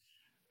win.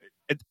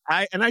 And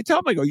I tell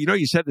them, I go,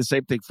 you said the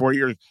same thing 4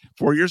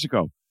 years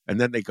ago. And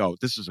then they go,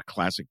 this is a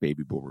classic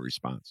baby boomer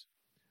response.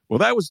 Well,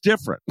 that was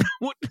different.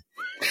 What?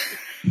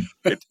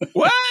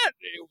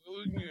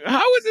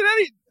 How is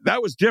it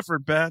that was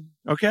different, Ben?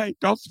 Okay.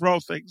 Don't throw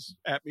things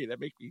at me that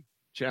make me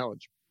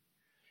challenge.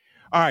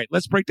 All right,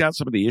 let's break down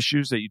some of the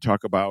issues that you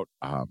talk about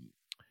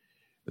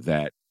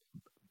that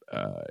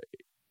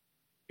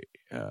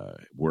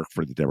work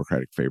for the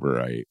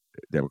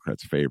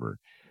Democrats' favor.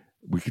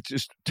 We could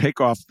just take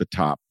off the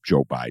top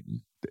Joe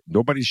Biden.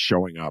 Nobody's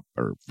showing up,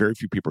 or very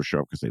few people show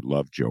up because they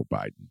love Joe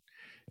Biden.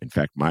 In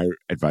fact, my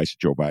advice to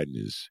Joe Biden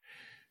is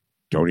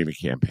don't even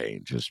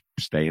campaign. Just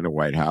stay in the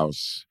White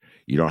House.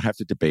 You don't have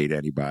to debate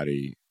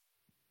anybody.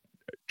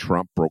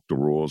 Trump broke the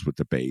rules with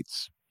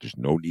debates. There's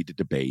no need to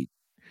debate.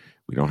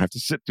 We don't have to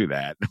sit through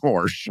that.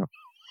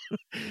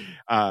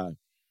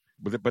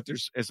 But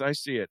there's, as I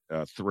see it,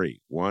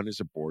 three. One is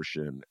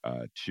abortion.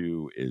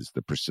 Two is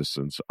the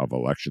persistence of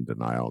election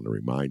denial and the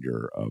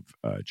reminder of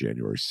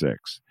January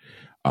 6th.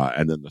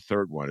 And then the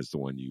third one is the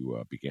one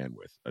you began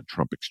with,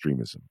 Trump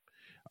extremism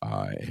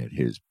and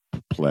his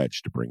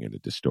pledge to bring in a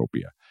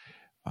dystopia.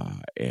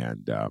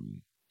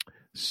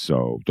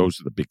 So those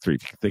are the big three.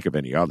 If you can think of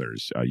any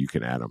others, you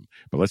can add them.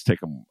 But let's take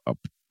them up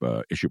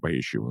issue by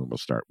issue, and we'll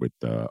start with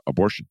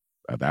abortion.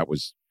 That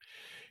was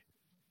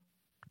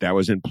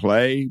in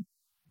play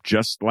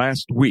just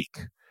last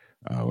week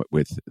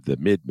with the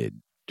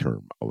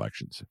midterm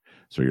elections.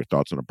 So your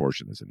thoughts on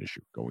abortion as an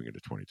issue going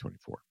into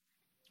 2024?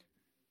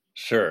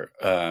 Sure.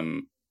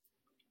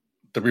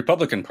 The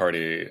Republican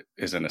Party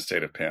is in a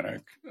state of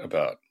panic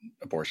about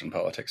abortion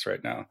politics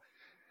right now.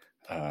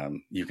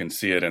 You can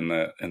see it in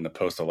the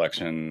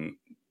post-election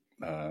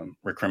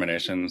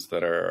recriminations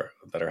that are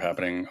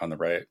happening on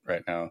the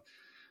right now.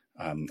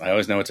 I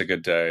always know it's a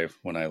good day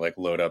when I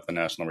load up the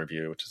National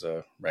Review, which is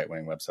a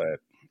right-wing website,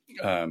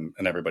 and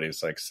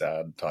everybody's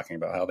sad talking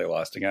about how they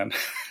lost again.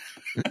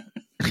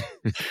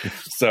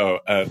 So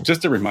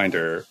just a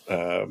reminder,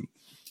 the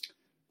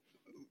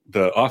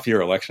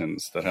off-year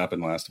elections that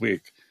happened last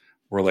week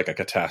were a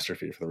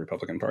catastrophe for the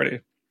Republican Party.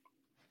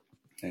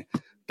 Okay.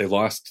 They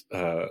lost,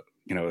 the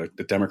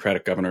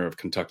Democratic governor of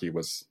Kentucky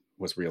was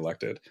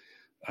reelected.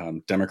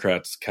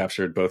 Democrats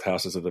captured both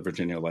houses of the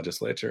Virginia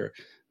legislature.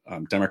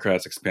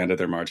 Democrats expanded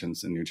their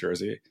margins in New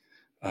Jersey.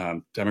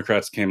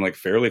 Democrats came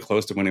fairly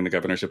close to winning the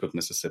governorship of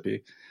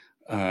Mississippi.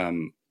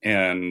 And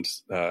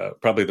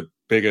probably the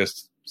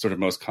biggest, sort of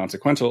most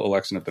consequential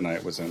election of the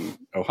night was in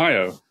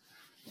Ohio,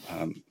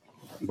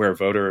 where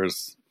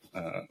voters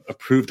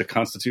approved a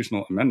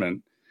constitutional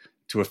amendment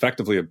to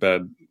effectively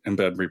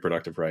embed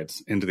reproductive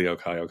rights into the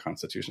Ohio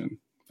Constitution.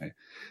 Right?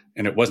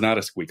 And it was not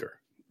a squeaker.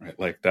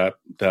 Right?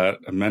 That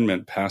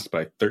amendment passed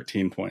by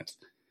 13 points.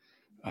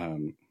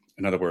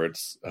 In other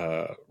words,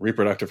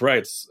 reproductive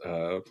rights,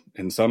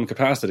 in some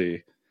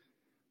capacity,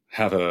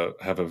 have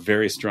a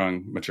very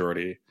strong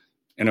majority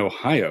in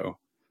Ohio,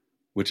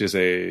 which is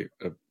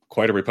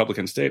quite a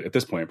Republican state at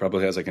this point.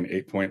 Probably has an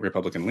 8-point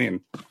Republican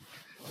lean,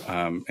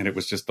 and it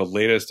was just the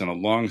latest in a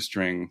long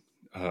string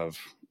of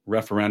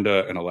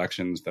referenda and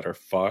elections that are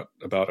fought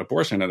about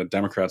abortion, and the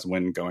Democrats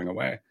win going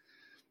away.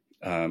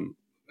 In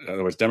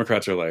other words,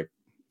 Democrats are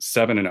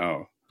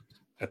 7-0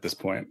 at this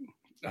point,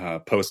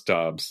 post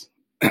Dobbs.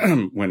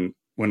 when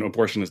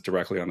abortion is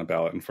directly on the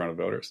ballot in front of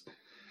voters.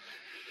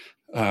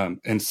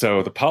 And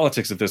so the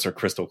politics of this are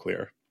crystal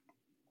clear,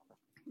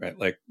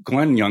 right?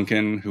 Glenn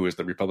Youngkin, who is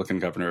the Republican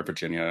governor of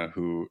Virginia,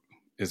 who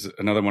is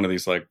another one of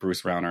these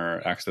Bruce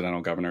Rauner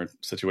accidental governor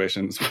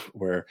situations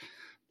where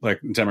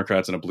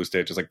Democrats in a blue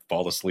state just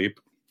fall asleep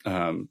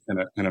in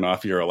an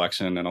off-year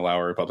election and allow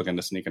a Republican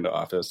to sneak into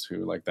office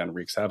who then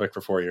wreaks havoc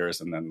for 4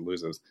 years and then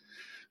loses.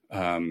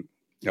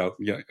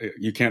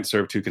 You can't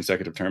serve 2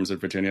 consecutive terms in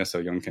Virginia,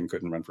 so Youngkin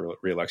couldn't run for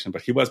re-election.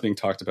 But he was being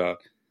talked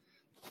about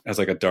as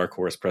a dark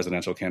horse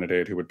presidential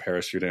candidate who would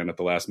parachute in at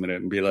the last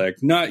minute and be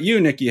not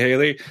you, Nikki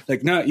Haley,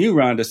 not you,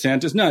 Ron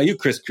DeSantis, not you,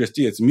 Chris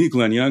Christie, it's me,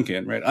 Glenn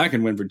Youngkin, right? I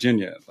can win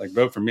Virginia,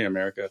 vote for me,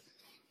 America.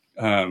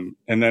 And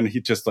then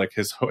he just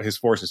his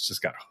forces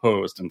just got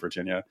hosed in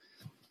Virginia,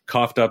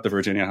 coughed up the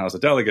Virginia House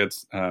of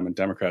Delegates, and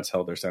Democrats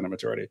held their Senate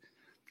majority.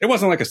 It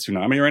wasn't a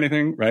tsunami or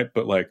anything, right?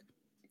 But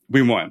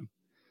we won.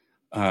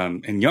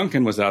 And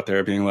Youngkin was out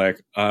there being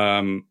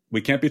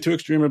we can't be too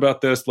extreme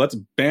about this. Let's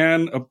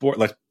ban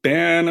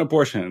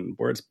abortion.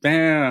 Words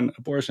ban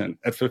abortion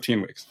at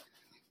 15 weeks.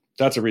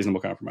 That's a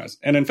reasonable compromise.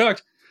 And in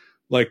fact,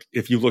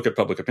 if you look at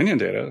public opinion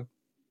data,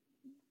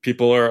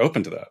 people are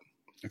open to that.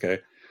 Okay.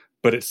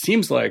 But it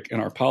seems in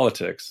our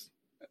politics,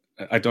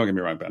 don't get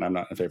me wrong, Ben, I'm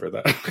not in favor of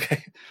that.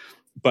 Okay.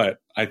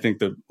 But I think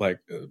the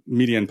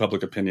median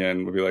public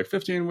opinion would be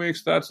 15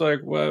 weeks. That's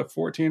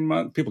 14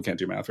 months. People can't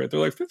do math, right?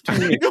 They're 15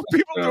 weeks.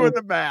 People doing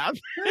the math.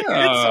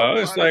 Yeah,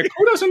 it's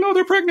who doesn't know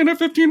they're pregnant at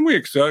 15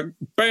 weeks?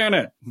 Ban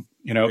it.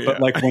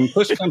 But when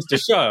push comes to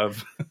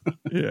shove,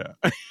 yeah,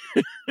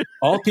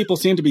 all people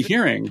seem to be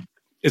hearing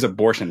is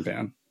abortion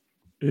ban.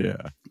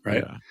 Yeah.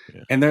 Right.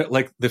 Yeah. And they're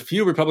the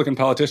few Republican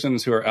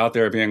politicians who are out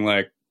there being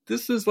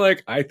this is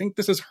I think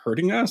this is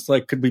hurting us.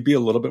 Could we be a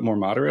little bit more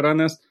moderate on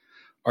this?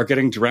 Are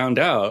getting drowned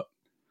out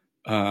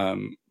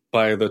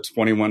by the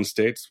 21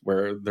 states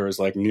where there's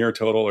near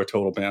total or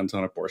total bans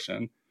on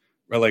abortion,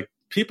 where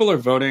people are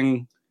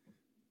voting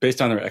based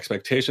on their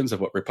expectations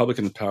of what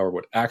Republican power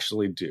would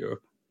actually do,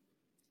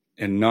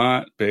 and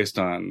not based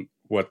on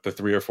what the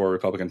 3 or 4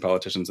 Republican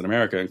politicians in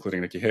America,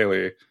 including Nikki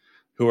Haley,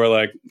 who are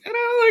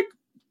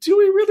do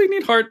we really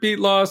need heartbeat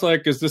laws?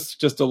 Like, is this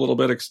just a little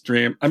bit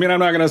extreme? I mean, I'm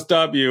not going to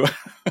stop you,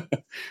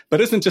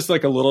 but isn't just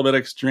like a little bit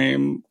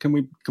extreme? Can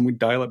we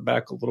dial it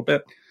back a little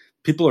bit?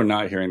 People are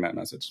not hearing that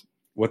message.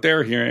 What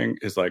they're hearing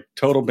is like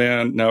total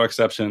ban, no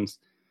exceptions.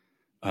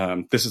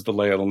 This is the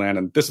lay of the land,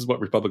 and this is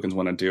what Republicans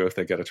want to do if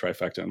they get a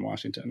trifecta in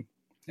Washington.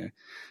 Okay?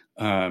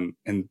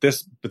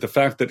 But the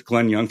fact that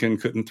Glenn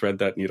Youngkin couldn't thread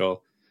that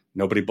needle,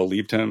 nobody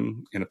believed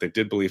him, and if they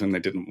did believe him, they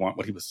didn't want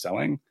what he was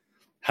selling,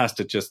 has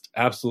to just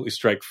absolutely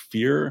strike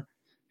fear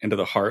into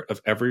the heart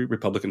of every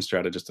Republican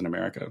strategist in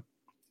America.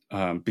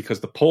 Because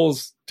the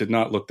polls did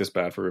not look this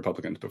bad for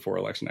Republicans before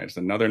election night. It's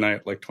another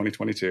night like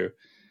 2022,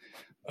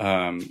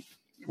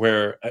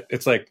 where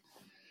it's like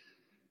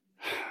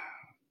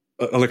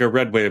a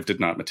red wave did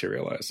not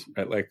materialize.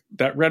 Right? Like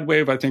that red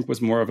wave, I think, was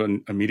more of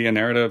a media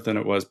narrative than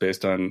it was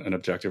based on an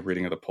objective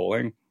reading of the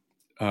polling.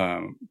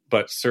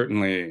 But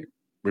certainly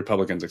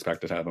Republicans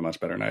expected to have a much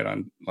better night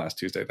on last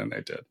Tuesday than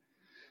they did.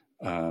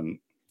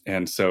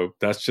 And so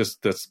that's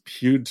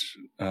huge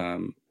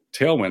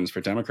tailwinds for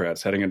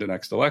Democrats heading into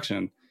next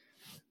election,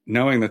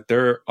 knowing that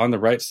they're on the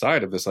right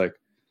side of this like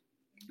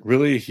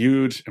really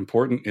huge,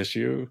 important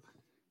issue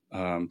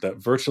that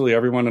virtually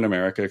everyone in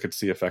America could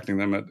see affecting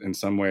them in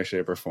some way,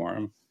 shape, or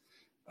form.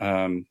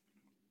 And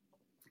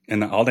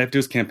all they have to do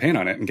is campaign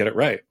on it and get it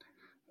right.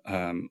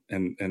 And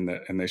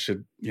they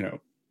should,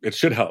 it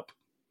should help.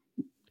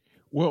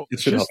 Well, it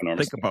should help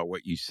enormously. Think about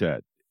what you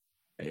said.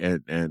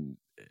 And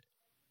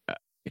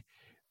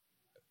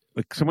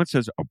like someone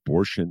says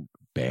abortion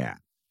ban.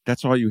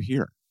 That's all you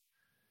hear.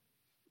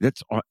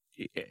 That's all.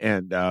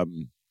 And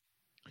then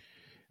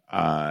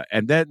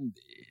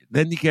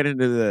you get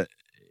into the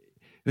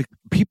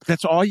people.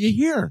 That's all you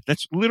hear.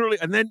 That's literally.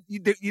 And then you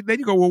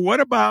go, well, what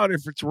about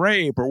if it's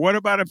rape, or what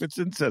about if it's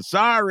incest?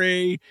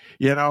 Sorry,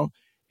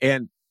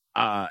 And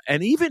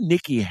even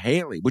Nikki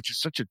Haley, which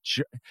is such a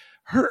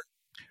her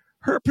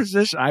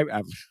position.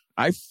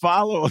 I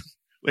follow.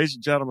 Ladies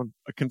and gentlemen,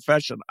 a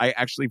confession. I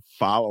actually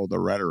follow the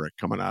rhetoric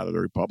coming out of the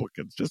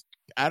Republicans, just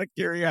out of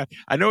curiosity.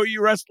 I know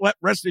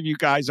rest of you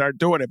guys aren't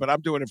doing it, but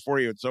I'm doing it for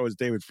you, and so is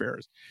David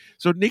Faris.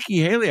 So Nikki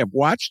Haley, I've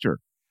watched her.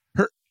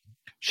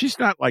 She's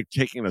not like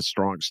taking a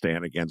strong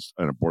stand against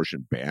an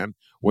abortion ban.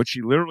 What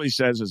she literally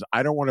says is,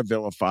 I don't want to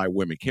vilify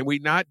women. Can we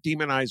not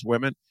demonize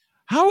women?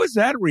 How is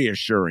that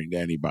reassuring to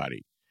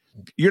anybody?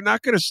 You're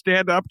not going to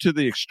stand up to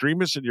the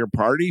extremists in your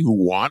party who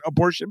want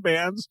abortion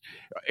bans,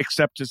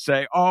 except to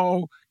say,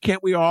 oh,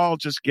 can't we all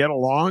just get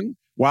along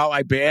while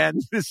I ban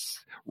this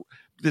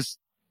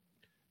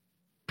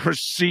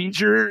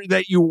procedure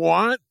that you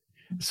want?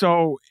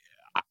 So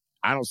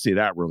I don't see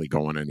that really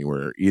going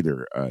anywhere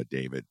either,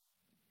 David.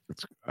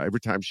 Every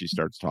time she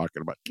starts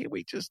talking about, can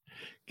we just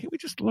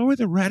lower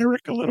the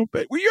rhetoric a little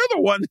bit? Well, you're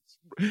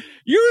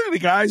the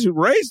guys who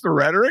raised the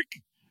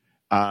rhetoric.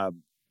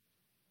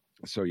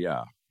 So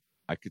yeah.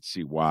 I could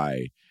see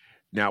why.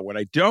 Now, what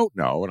I don't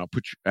know, and I'll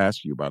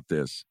ask you about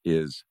this,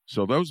 is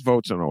so those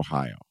votes in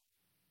Ohio,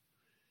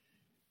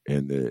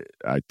 and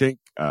I think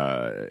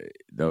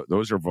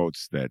those are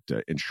votes that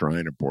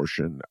enshrine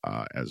abortion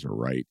as a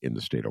right in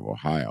the state of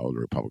Ohio. The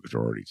Republicans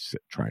are already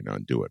trying to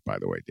undo it, by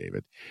the way,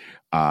 David.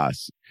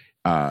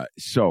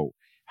 So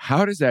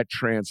how does that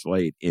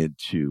translate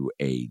into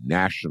a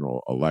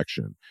national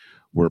election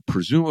where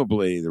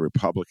presumably the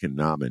Republican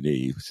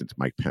nominee, since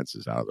Mike Pence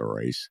is out of the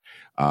race,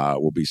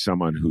 will be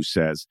someone who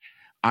says,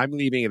 I'm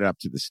leaving it up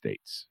to the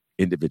states,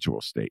 individual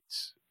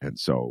states. And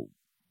so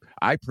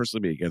I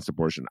personally be against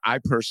abortion. I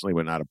personally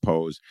would not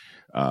oppose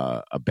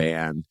a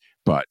ban,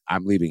 but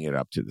I'm leaving it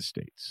up to the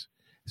states.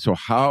 So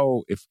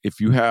how, if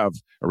you have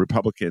a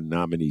Republican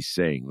nominee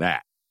saying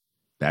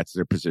that's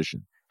their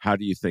position, how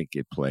do you think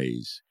it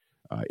plays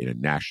in a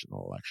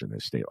national election in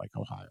a state like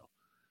Ohio?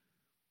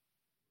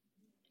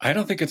 I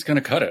don't think it's going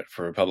to cut it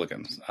for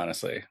Republicans,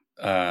 honestly.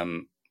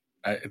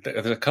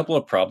 There's a couple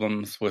of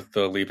problems with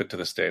the leave it to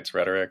the states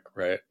rhetoric,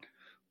 right?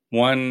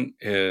 One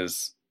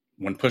is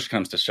when push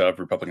comes to shove,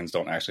 Republicans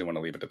don't actually want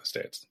to leave it to the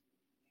states.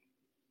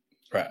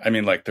 Right. I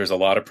mean, like, there's a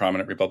lot of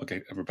prominent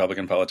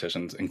Republican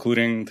politicians,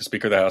 including the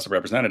Speaker of the House of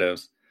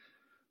Representatives,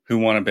 who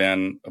want to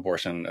ban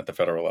abortion at the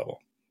federal level.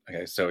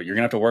 Okay, so you're going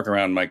to have to work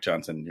around Mike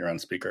Johnson, your own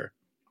speaker.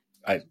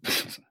 I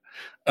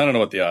don't know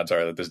what the odds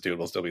are that this dude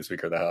will still be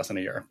Speaker of the House in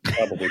a year.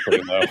 Probably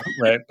pretty low,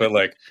 right? But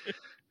like,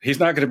 he's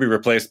not going to be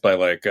replaced by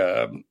like,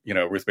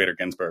 Ruth Bader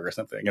Ginsburg or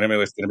something. I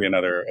mean, it's going to be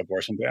another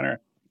abortion banner.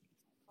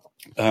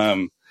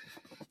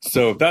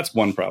 So that's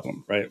one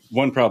problem, right?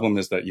 One problem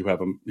is that you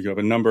have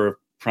a number of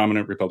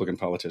prominent Republican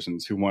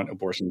politicians who want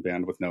abortion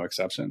banned with no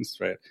exceptions,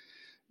 right?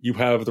 You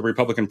have the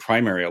Republican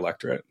primary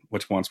electorate,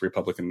 which wants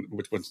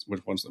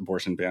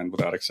abortion banned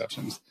without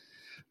exceptions.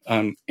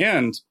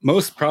 And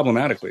most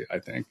problematically, I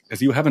think,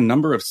 is you have a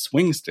number of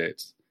swing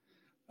states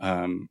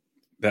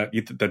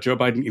that Joe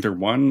Biden either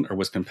won or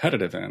was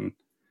competitive in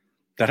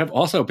that have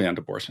also banned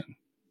abortion,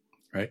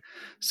 right?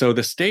 So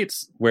the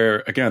states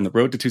where, again, the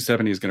road to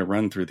 270 is going to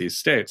run through these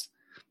states,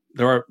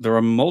 there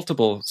are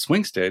multiple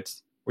swing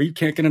states where you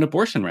can't get an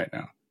abortion right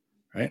now,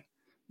 right?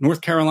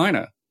 North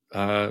Carolina,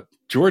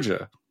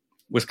 Georgia,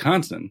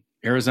 Wisconsin,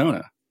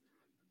 Arizona.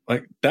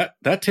 Like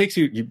that takes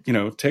you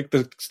know, take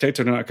the states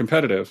that are not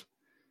competitive,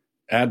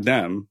 add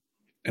them,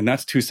 and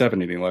that's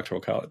 270 in the Electoral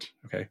College.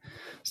 Okay.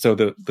 So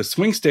the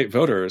swing state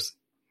voters,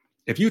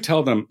 if you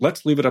tell them,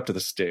 let's leave it up to the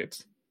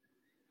states,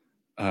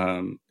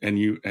 and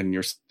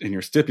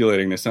you're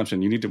stipulating the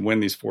assumption you need to win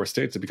these 4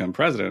 states to become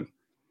president,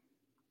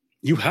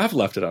 you have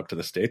left it up to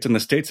the states, and the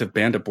states have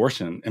banned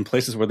abortion in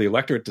places where the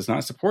electorate does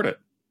not support it.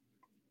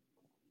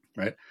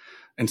 Right.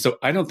 And so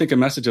I don't think a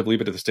message of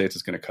leave it to the states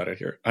is going to cut it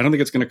here. I don't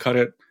think it's going to cut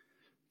it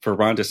for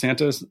Ron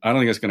DeSantis. I don't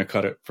think it's going to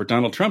cut it for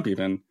Donald Trump,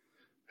 even,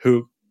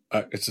 who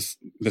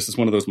this is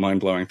one of those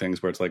mind-blowing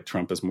things where it's like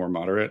Trump is more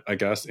moderate, I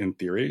guess, in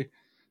theory,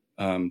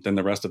 than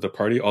the rest of the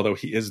party, although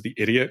he is the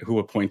idiot who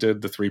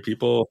appointed the 3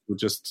 people who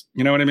just,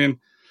 you know what I mean?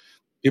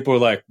 People are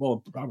like,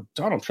 well,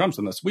 Donald Trump's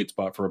in the sweet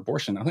spot for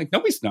abortion. I'm like,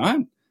 no, he's not.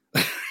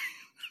 No,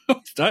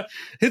 he's not.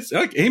 It's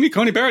like Amy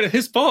Coney Barrett,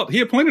 his fault.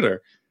 He appointed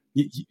her.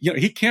 You know,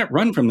 he can't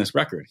run from this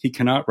record. He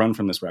cannot run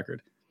from this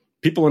record.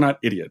 People are not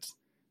idiots,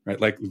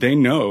 right? Like, they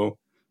know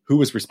who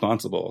is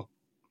responsible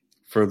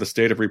for the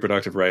state of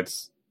reproductive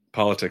rights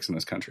politics in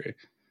this country.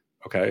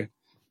 Okay.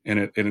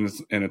 And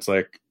it's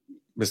like,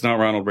 it's not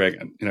Ronald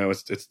Reagan. You know,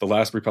 it's the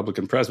last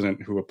Republican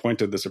president who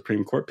appointed the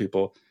Supreme Court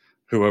people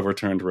who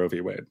overturned Roe v.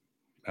 Wade.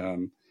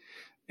 And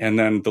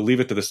then the leave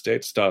it to the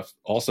state stuff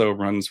also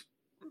runs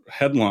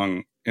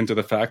headlong into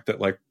the fact that,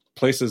 like,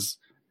 places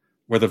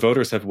where the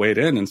voters have weighed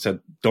in and said,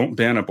 don't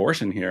ban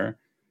abortion here,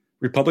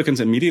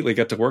 Republicans immediately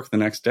get to work the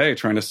next day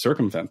trying to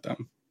circumvent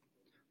them.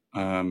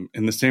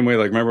 In the same way,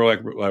 like, remember,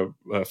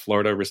 like,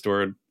 Florida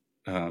restored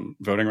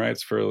voting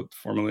rights for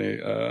formerly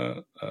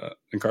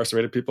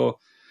incarcerated people.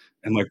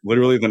 And, like,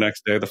 literally the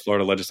next day, the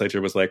Florida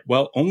legislature was like,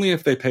 well, only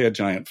if they pay a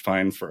giant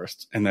fine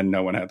first. And then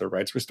no one had their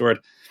rights restored.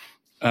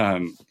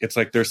 It's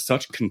like there's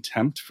such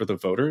contempt for the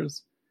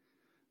voters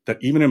that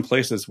even in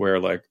places where,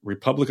 like,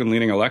 Republican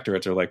leaning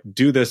electorates are like,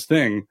 do this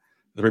thing,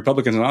 the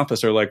Republicans in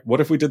office are like, what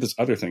if we did this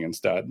other thing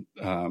instead?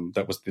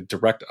 That was the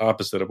direct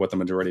opposite of what the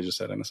majority just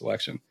said in this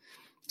election.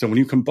 So when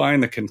you combine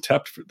the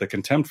contempt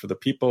for the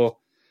people,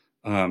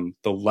 the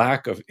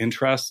lack of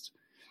interest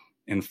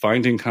in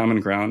finding common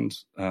ground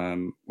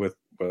with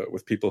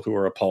people who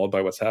are appalled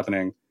by what's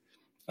happening,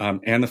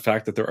 and the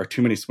fact that there are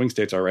too many swing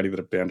states already that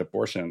have banned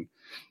abortion,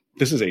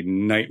 this is a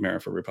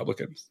nightmare for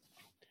Republicans.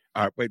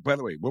 Wait, by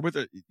the way, what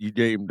were you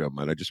named them?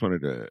 And I just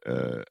wanted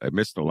to, I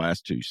missed the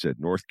last 2. You said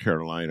North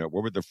Carolina.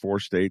 What were the 4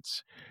 swing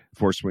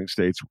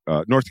states?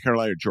 North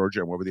Carolina,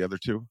 Georgia, and what were the other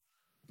 2?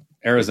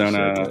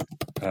 Arizona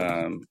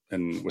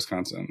and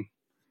Wisconsin.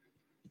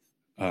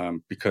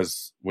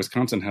 Because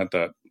Wisconsin had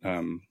that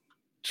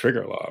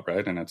trigger law,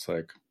 right? And it's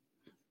like,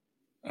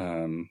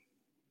 am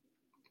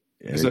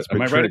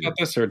I right about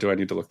this, or do I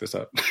need to look this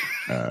up?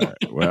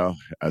 Well,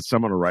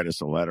 someone will write us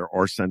a letter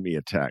or send me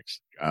a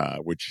text,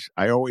 which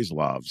I always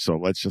love. So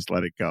let's just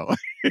let it go.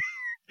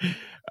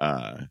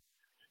 I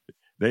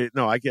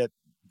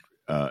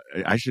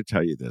should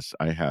tell you this.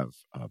 I have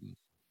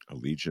a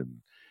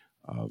legion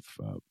of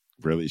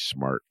really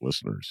smart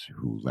listeners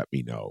who let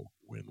me know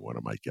when one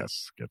of my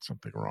guests gets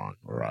something wrong,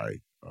 or I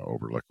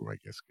overlook when my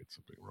guests get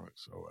something wrong.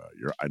 So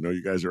I know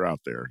you guys are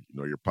out there.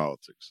 You know your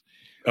politics.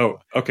 Oh,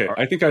 okay.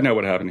 I think I know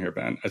what happened here,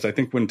 Ben. As I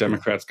think when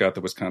Democrats got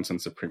the Wisconsin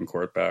Supreme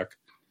Court back,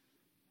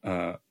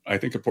 I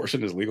think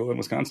abortion is legal in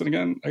Wisconsin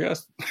again, I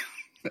guess.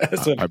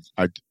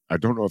 I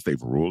don't know if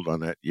they've ruled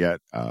on that yet,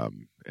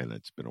 and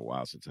it's been a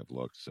while since I've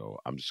looked. So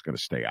I'm just going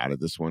to stay out of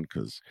this one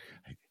because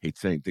I hate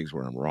saying things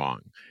where I'm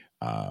wrong.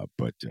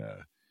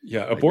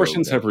 Yeah,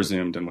 abortions have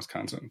resumed in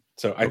Wisconsin.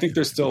 So I think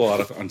there's still a lot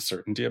of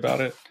uncertainty about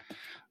it.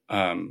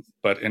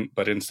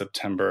 But in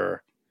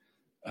September,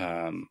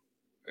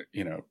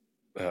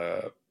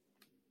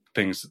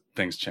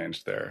 things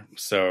changed there.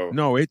 So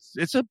no,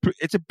 it's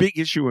a big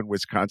issue in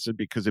Wisconsin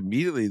because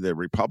immediately the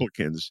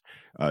Republicans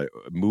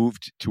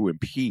moved to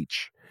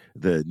impeach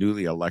the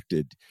newly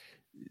elected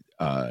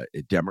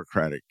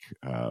Democratic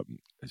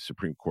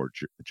Supreme Court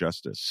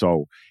justice.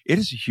 So it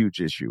is a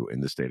huge issue in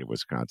the state of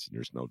Wisconsin.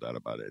 There's no doubt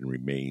about it, and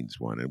remains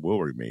one and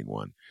will remain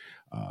one.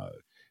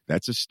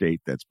 That's a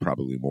state that's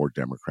probably more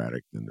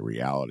Democratic than the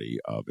reality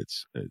of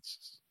its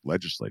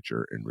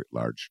legislature in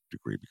large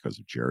degree because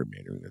of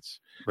gerrymandering that's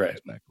right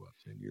back about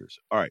 10 years.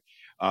 All right.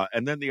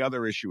 And then the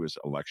other issue is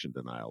election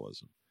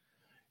denialism.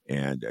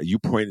 And you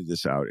pointed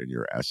this out in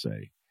your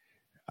essay.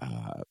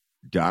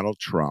 Donald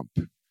Trump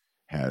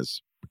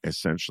has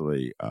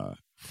essentially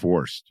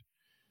forced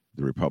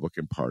the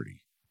Republican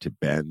Party to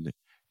bend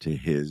to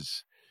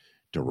his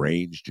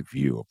deranged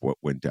view of what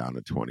went down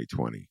in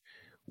 2020,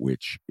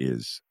 which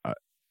is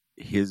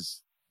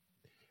his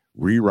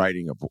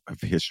rewriting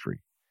of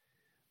history,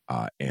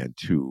 and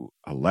to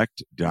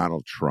elect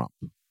Donald Trump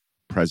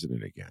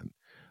president again.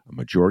 A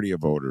majority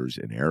of voters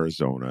in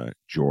Arizona,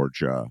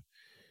 Georgia,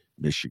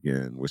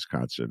 Michigan,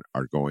 Wisconsin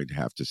are going to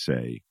have to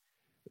say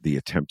the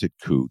attempted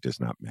coup does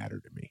not matter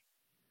to me.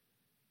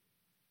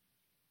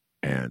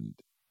 And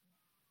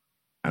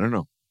I don't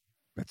know.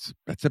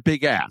 That's a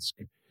big ask.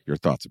 Your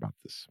thoughts about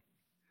this?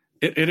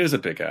 It is a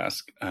big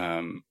ask.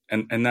 And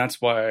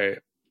that's why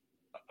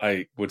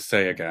I would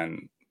say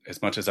again,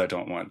 as much as I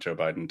don't want Joe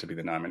Biden to be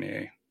the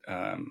nominee,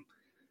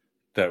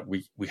 that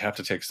we have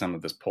to take some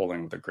of this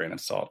polling with a grain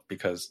of salt,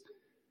 because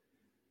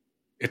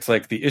it's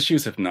like the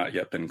issues have not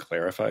yet been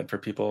clarified for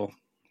people,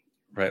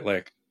 right?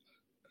 Like,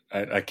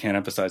 I can't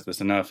emphasize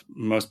this enough.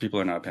 Most people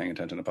are not paying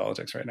attention to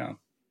politics right now.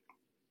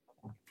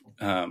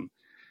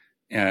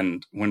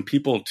 And when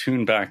people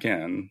tune back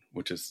in,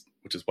 which is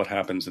what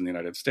happens in the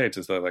United States,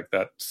 is that like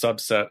that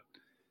subset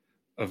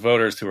of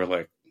voters who are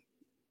like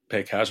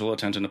pay casual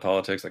attention to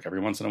politics, like every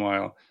once in a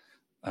while,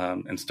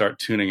 and start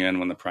tuning in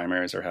when the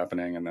primaries are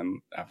happening, and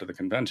then after the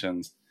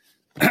conventions,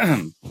 they're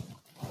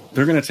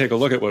going to take a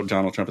look at what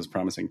Donald Trump is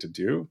promising to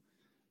do,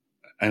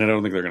 and I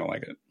don't think they're going to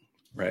like it,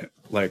 right?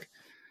 Like,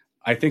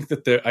 I think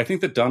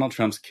that Donald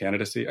Trump's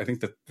candidacy, I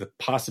think that the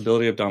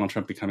possibility of Donald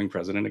Trump becoming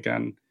president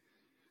again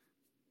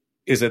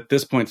is at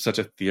this point such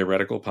a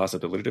theoretical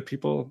possibility to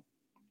people,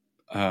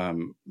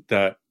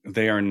 that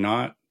they are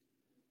not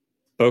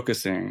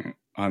focusing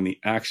on the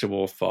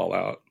actual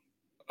fallout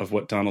of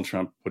what Donald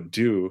Trump would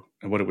do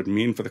and what it would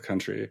mean for the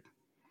country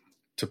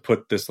to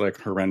put this like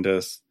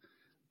horrendous,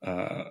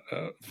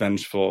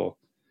 vengeful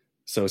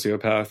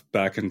sociopath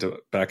back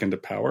into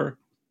power.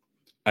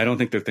 I don't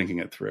think they're thinking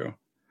it through.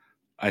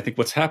 I think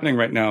what's happening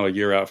right now, a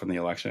year out from the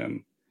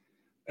election,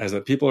 is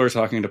that people are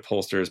talking to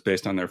pollsters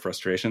based on their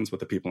frustrations with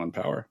the people in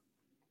power.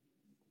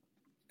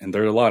 And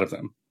there are a lot of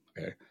them.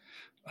 Okay.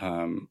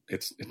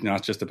 It's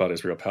not just about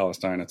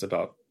Israel-Palestine.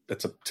 To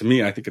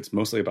me, I think it's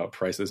mostly about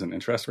prices and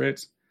interest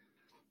rates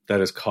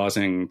that is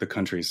causing the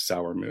country's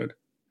sour mood.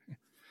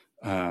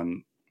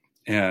 And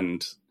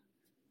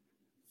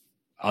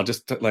I'll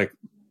just like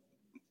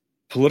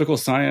political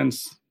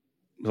science,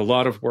 a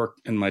lot of work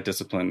in my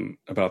discipline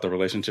about the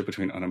relationship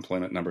between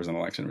unemployment numbers and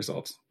election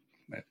results.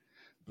 Right?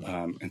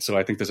 And so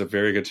I think there's a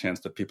very good chance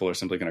that people are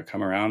simply going to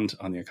come around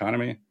on the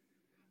economy,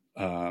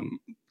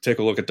 take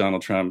a look at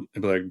Donald Trump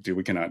and be like, dude,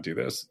 we cannot do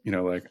this. You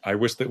know, like, I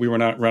wish that we were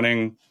not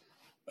running,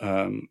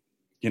 a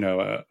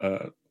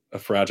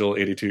fragile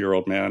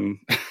 82-year-old man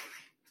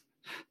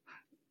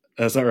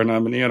as our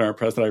nominee and our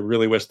president. I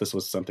really wish this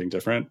was something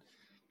different,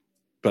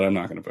 but I'm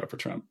not going to vote for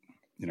Trump,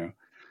 you know?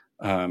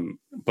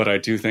 But I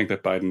do think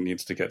that Biden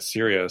needs to get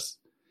serious.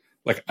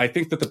 Like, I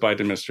think that the Biden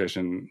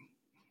administration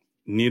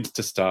needs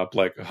to stop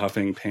like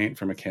huffing paint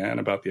from a can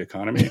about the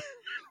economy.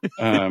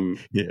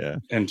 Yeah.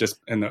 And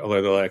they're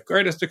like,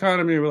 greatest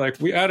economy. We're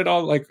like, we added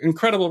all like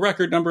incredible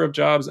record number of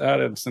jobs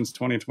added since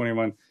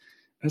 2021. And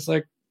it's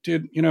like,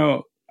 dude, you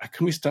know,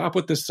 can we stop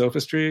with this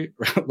sophistry?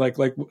 like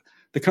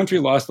the country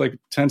lost like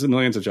tens of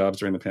millions of jobs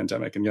during the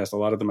pandemic. And yes, a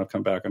lot of them have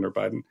come back under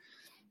Biden.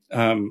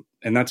 And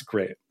that's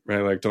great,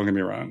 right? Like, don't get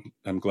me wrong.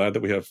 I'm glad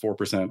that we have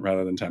 4%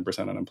 rather than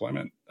 10%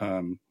 unemployment,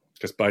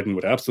 because Biden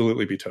would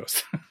absolutely be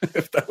toast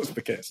if that was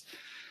the case.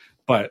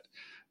 But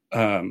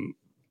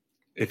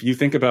if you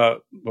think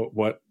about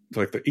what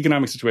like the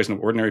economic situation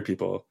of ordinary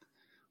people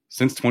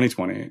since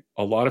 2020,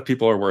 a lot of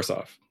people are worse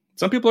off.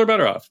 Some people are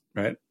better off,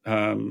 right?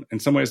 In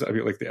some ways, I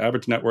mean, like the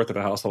average net worth of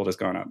a household has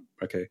gone up.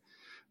 Okay.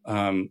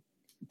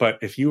 But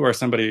if you are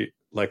somebody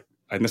like,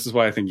 and this is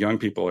why I think young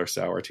people are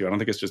sour too. I don't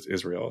think it's just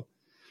Israel.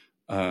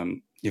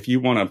 If you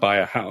want to buy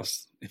a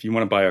house, if you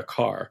want to buy a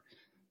car,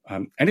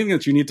 anything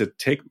that you need to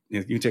take,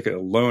 you take a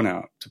loan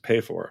out to pay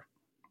for,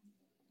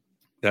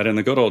 that in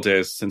the good old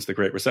days, since the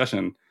Great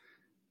Recession,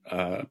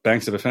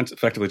 banks have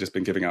effectively just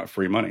been giving out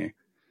free money.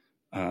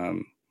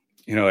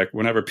 You know, like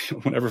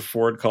whenever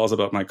Ford calls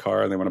about my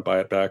car and they want to buy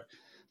it back,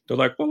 they're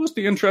like, what was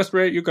the interest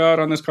rate you got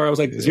on this car? I was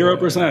like,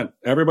 0%.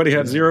 Everybody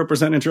had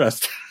 0%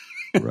 interest.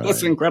 Right.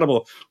 That's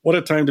incredible. What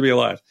a time to be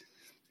alive.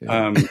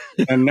 Yeah.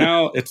 And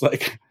now it's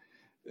like,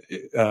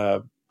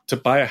 to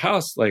buy a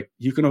house, like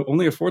you can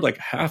only afford like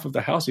half of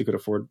the house you could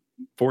afford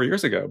 4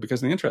 years ago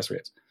because of the interest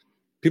rates.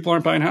 People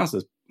aren't buying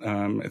houses.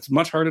 It's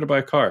much harder to buy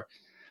a car.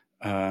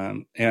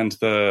 And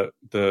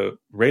the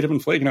rate of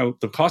inflation, you know,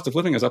 the cost of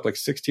living is up like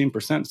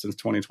 16% since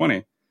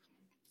 2020.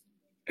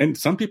 And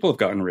some people have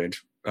gotten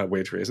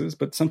wage raises,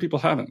 but some people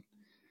haven't.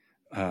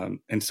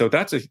 And so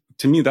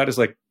to me, that is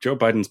like Joe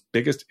Biden's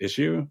biggest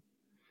issue.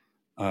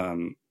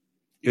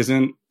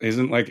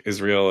 Isn't like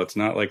Israel. It's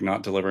not like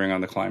not delivering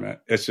on the climate.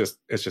 It's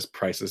just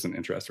prices and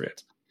interest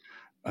rates.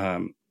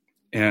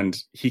 And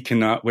he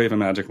cannot wave a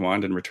magic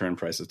wand and return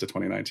prices to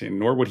 2019,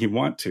 nor would he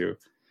want to,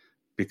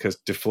 because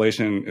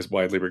deflation is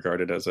widely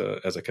regarded as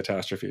a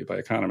catastrophe by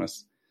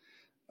economists.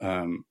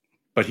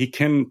 But he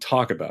can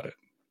talk about it.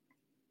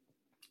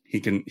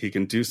 He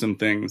can do some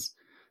things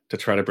to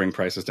try to bring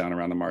prices down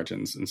around the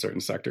margins in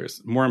certain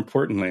sectors. More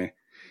importantly,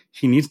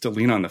 he needs to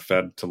lean on the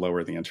Fed to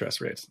lower the interest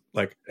rates.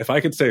 Like, if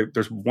I could say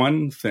there's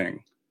one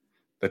thing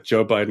that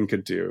Joe Biden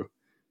could do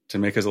to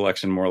make his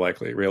reelection more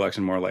likely,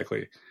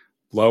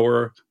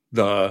 lower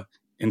the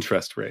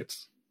interest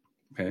rates.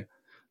 Okay.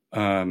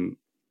 I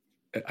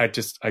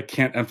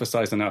can't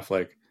emphasize enough,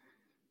 like,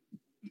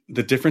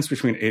 the difference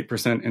between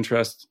 8%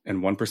 interest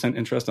and 1%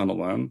 interest on a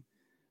loan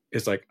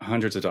is like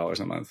hundreds of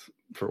dollars a month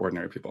for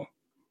ordinary people.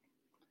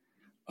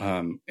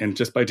 And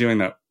just by doing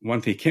that one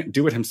thing, he can't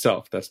do it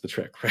himself. That's the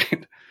trick,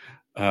 right?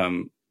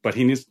 but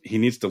he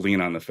needs to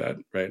lean on the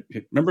Fed, right?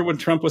 Remember when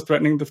Trump was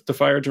threatening to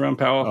fire Jerome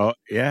Powell? Oh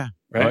yeah,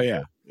 right. Oh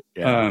yeah.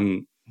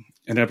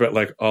 And then,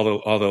 like all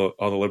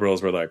the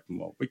liberals were like,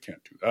 well, we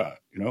can't do that,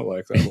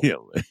 like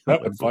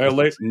that would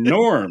violate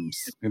norms,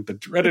 and the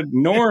dreaded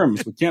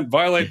norms. We can't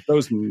violate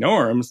those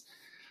norms.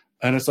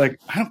 And it's like,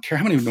 I don't care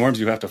how many norms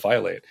you have to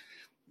violate.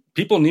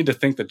 People need to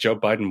think that Joe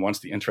Biden wants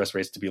the interest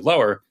rates to be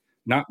lower,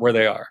 not where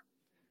they are.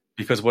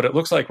 Because what it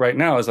looks like right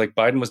now is like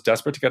Biden was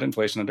desperate to get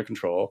inflation under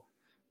control,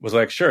 was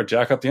like, sure,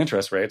 jack up the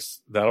interest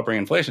rates. That'll bring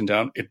inflation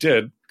down. It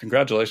did.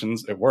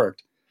 Congratulations. It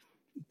worked.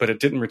 But it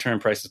didn't return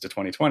prices to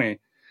 2020.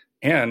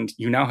 And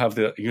you now have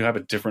a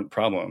different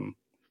problem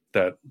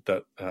that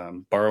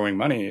borrowing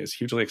money is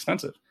hugely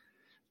expensive.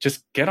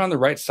 Just get on the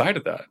right side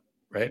of that,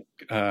 right?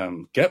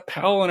 Get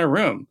Powell in a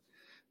room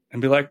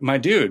and be like, my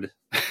dude,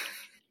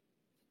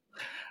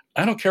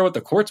 I don't care what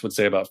the courts would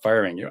say about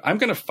firing you. I'm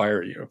going to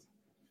fire you.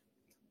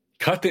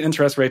 Cut the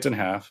interest rates in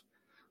half,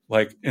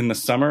 like in the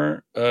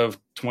summer of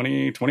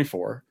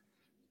 2024.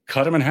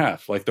 Cut them in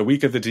half, like the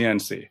week of the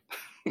DNC.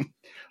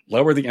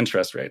 Lower the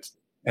interest rates,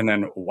 and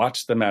then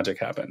watch the magic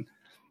happen.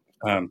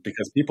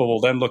 Because people will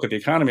then look at the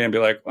economy and be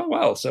like, oh,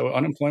 well, so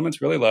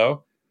unemployment's really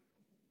low.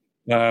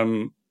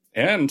 And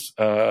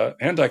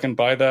I can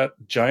buy that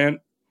giant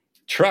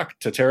truck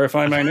to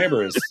terrify my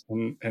neighbors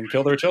and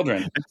kill their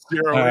children.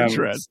 Zero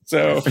interest.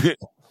 So,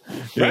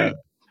 yeah. Right.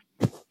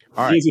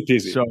 All right. Easy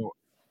peasy. So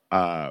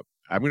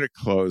I'm going to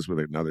close with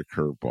another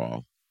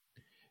curveball.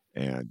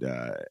 And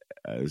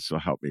this will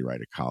help me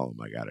write a column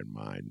I got in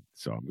mind.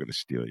 So I'm going to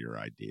steal your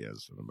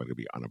ideas, and I'm going to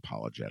be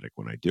unapologetic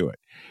when I do it.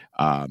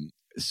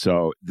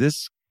 So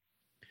this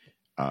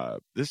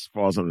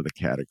falls under the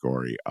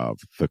category of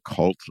the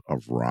cult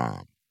of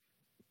Rahm.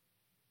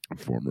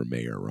 Former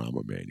Mayor Rahm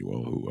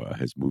Emanuel, who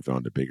has moved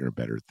on to bigger and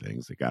better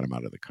things. They got him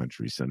out of the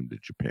country, sent him to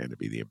Japan to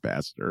be the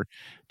ambassador,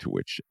 to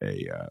which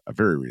a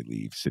very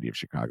relieved city of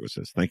Chicago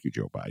says, thank you,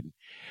 Joe Biden.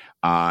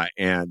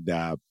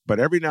 But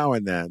every now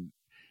and then,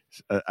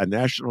 a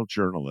national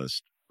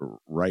journalist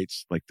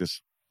writes like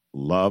this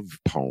love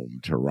poem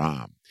to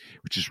Rahm,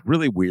 which is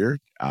really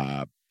weird.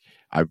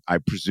 I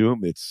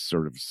presume it's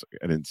sort of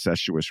an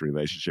incestuous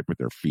relationship where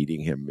they're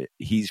feeding him.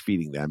 He's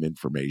feeding them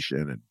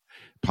information and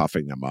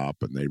puffing them up,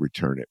 and they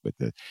return it with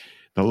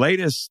the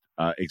latest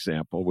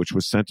example, which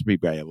was sent to me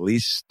by at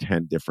least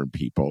 10 different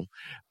people,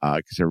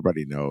 because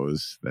everybody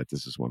knows that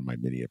this is one of my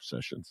mini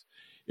obsessions,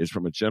 is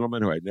from a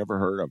gentleman who I'd never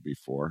heard of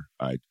before.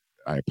 I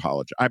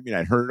apologize. I mean,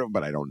 I heard of him,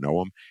 but I don't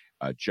know him.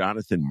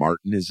 Jonathan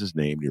Martin is his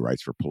name, and he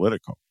writes for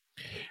Politico.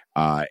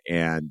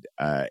 And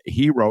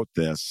he wrote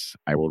this.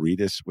 I will read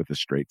this with a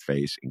straight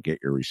face and get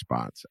your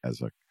response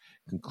as a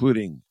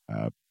concluding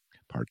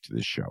part to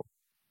this show.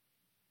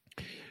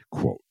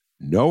 Quote,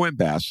 no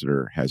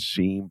ambassador has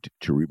seemed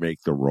to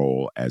remake the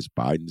role as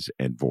Biden's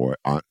envoy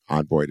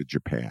to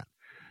Japan,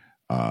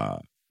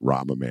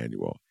 Rahm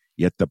Emanuel.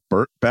 Yet the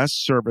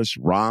best service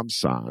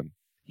Rahm-san,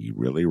 he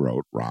really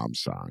wrote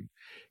Rahm-san,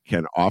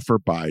 can offer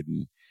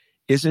Biden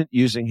isn't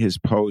using his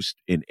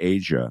post in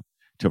Asia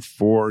to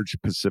forge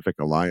Pacific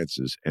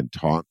alliances and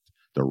taunt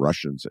the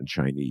Russians and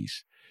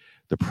Chinese.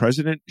 The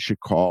president should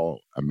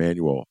call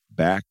Emanuel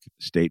back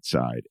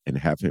stateside and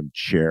have him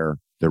chair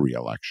the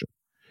reelection.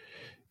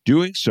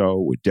 Doing so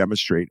would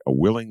demonstrate a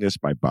willingness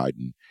by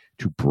Biden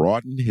to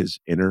broaden his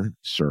inner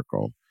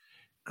circle,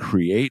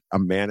 create a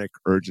manic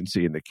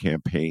urgency in the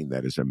campaign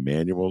that is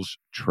Emanuel's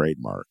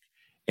trademark,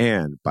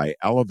 and by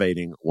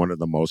elevating one of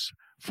the most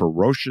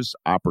ferocious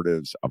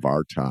operatives of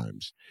our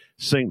times,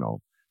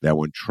 signal that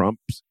when Trump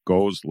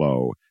goes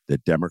low, the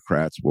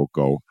Democrats will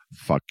go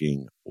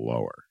fucking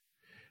lower.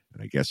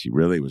 And I guess he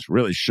was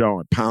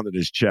pounded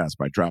his chest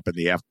by dropping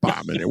the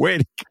F-bomb.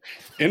 And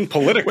in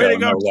Politico, way to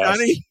go, no less.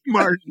 Johnny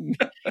Martin.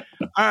 All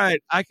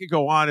right, I could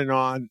go on and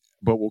on,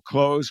 but we'll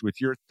close with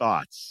your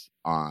thoughts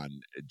on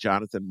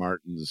Jonathan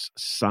Martin's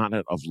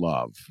sonnet of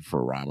love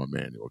for Rahm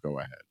Emanuel. Go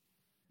ahead.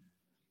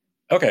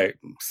 Okay,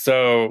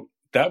 so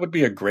that would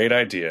be a great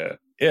idea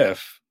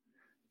if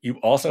you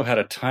also had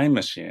a time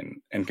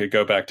machine and could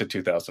go back to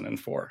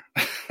 2004.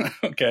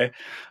 Okay.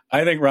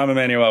 I think Rahm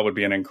Emanuel would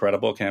be an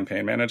incredible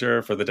campaign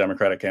manager for the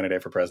Democratic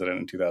candidate for president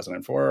in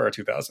 2004 or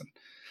 2000.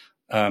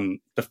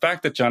 The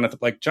fact that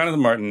Jonathan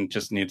Martin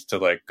just needs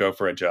to go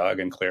for a jog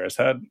and clear his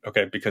head.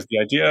 Okay. Because the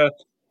idea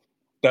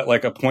that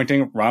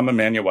appointing Rahm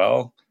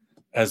Emanuel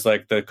as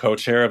the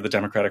co-chair of the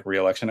Democratic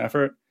reelection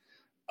effort,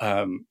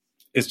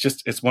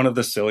 it's one of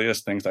the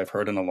silliest things I've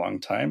heard in a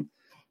long time.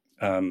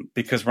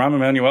 Because Rahm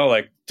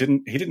Emanuel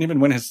didn't even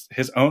win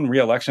his own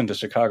reelection to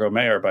Chicago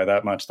mayor by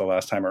that much the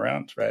last time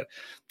around, right?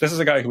 This is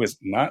a guy who is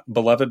not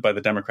beloved by the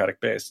Democratic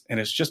base, and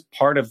is just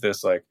part of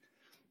this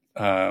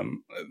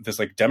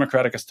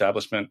Democratic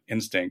establishment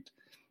instinct.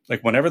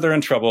 Whenever they're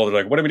in trouble,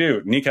 they're like, "What do we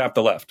do? Kneecap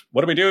the left.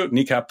 What do we do?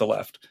 Kneecap the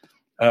left.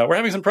 We're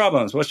having some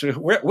problems.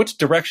 Which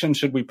direction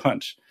should we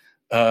punch?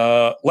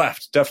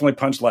 Left. Definitely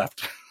punch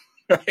left."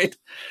 Right?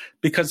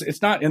 Because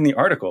it's not in the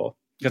article.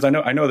 Because I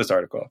know this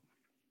article.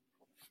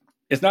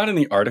 It's not in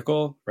the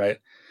article, right,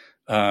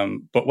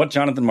 But what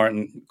Jonathan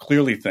Martin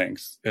clearly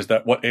thinks is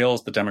that what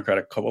ails the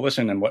Democratic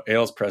coalition and what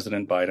ails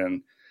President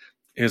Biden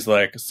is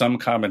like some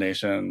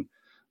combination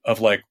of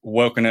like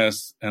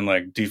wokeness and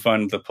like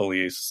defund the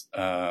police,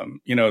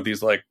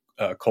 these like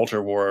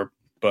culture war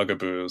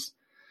bugaboos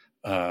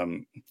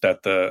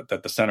that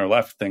the center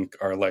left think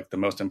are like the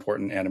most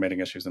important animating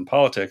issues in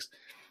politics,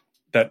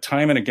 that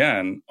time and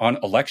again on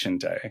election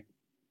day,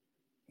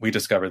 we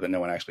discover that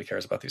no one actually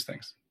cares about these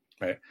things,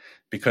 right?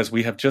 Because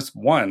we have just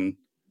won,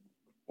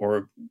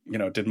 or,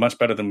 did much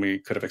better than we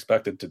could have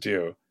expected to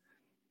do,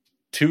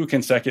 2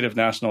 consecutive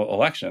national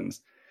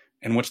elections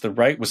in which the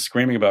right was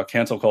screaming about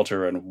cancel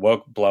culture and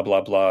woke blah,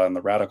 blah, blah, and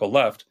the radical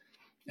left,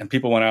 and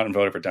people went out and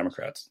voted for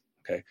Democrats.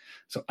 Okay.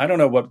 So I don't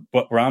know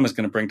what Rahm is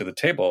going to bring to the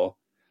table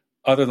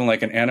other than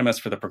like an animus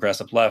for the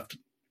progressive left.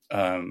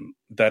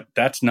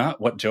 That's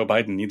not what Joe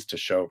Biden needs to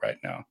show right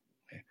now.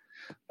 Okay.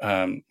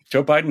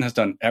 Joe Biden has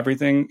done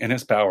everything in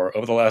his power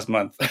over the last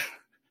month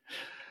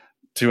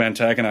to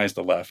antagonize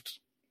the left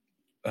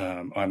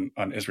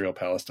on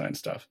Israel-Palestine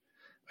stuff.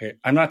 Okay.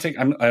 I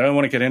don't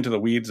want to get into the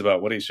weeds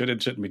about what he should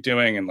and shouldn't be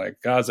doing and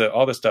like Gaza,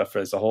 all this stuff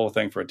is a whole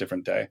thing for a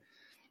different day.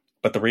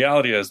 But the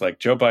reality is like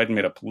Joe Biden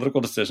made a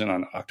political decision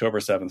on October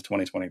 7th,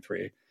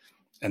 2023.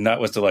 And that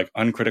was to like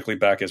uncritically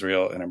back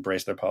Israel and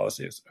embrace their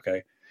policies.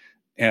 Okay.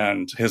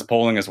 And his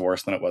polling is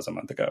worse than it was a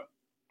month ago,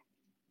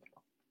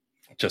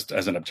 just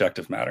as an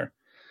objective matter.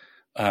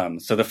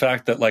 So the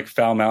fact that like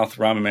foul-mouthed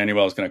Rahm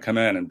Emanuel is going to come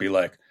in and be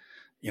like,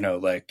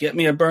 like, get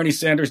me a Bernie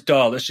Sanders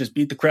doll. Let's just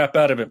beat the crap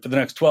out of it for the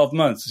next 12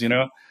 months,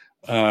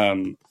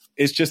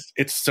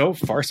 it's so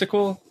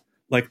farcical.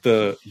 Like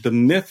the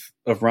myth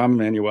of Rahm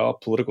Emanuel,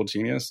 political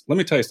genius. Let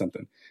me tell you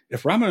something.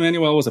 If Rahm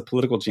Emanuel was a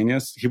political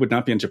genius, he would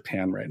not be in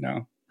Japan right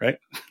now, right?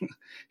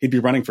 He'd be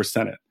running for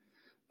Senate.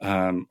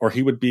 Or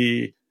he would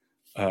be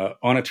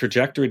on a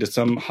trajectory to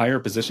some higher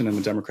position in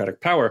the Democratic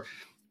power,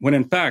 when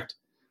in fact,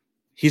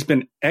 he's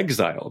been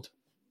exiled.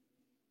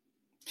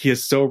 He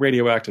is so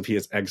radioactive, he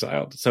is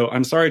exiled. So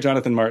I'm sorry,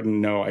 Jonathan Martin.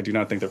 No, I do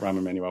not think that Rahm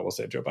Emanuel will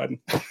save Joe Biden.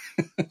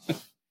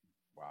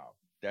 Wow.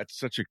 That's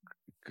such a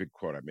good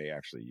quote. I may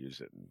actually use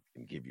it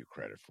and give you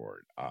credit for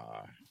it.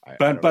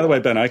 By the way,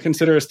 Ben, I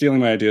consider stealing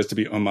my ideas to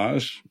be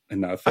homage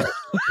and not theft.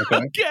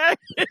 Okay.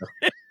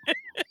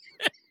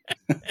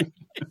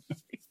 Okay.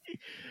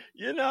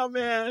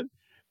 Man,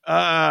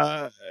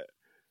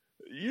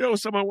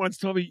 someone once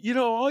told me,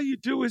 all you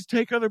do is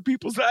take other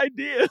people's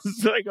ideas.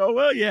 I go,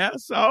 well, yeah,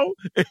 so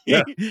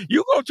yeah.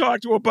 You go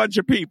talk to a bunch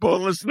of people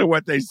and listen to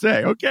what they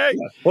say, okay?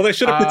 Yeah. Well, they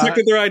should have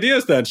protected their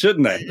ideas then,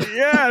 shouldn't they?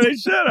 Yeah, they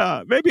should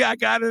have. Maybe I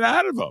got it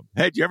out of them.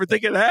 Hey, did you ever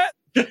think of that?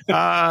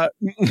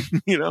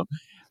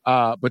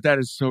 But that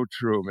is so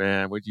true,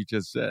 man, what you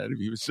just said. If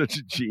he was such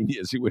a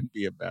genius, he wouldn't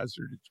be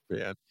ambassador to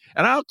Japan.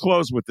 And I'll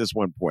close with this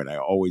one point. I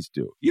always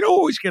do. Who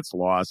always gets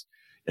lost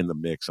in the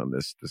mix on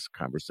this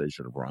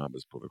conversation of Rahm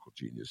as political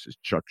genius is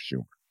Chuck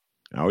Schumer.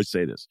 I always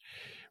say this.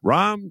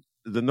 Rahm,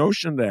 the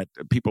notion that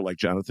people like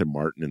Jonathan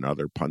Martin and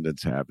other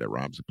pundits have that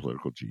Rahm's a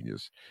political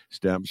genius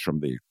stems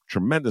from the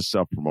tremendous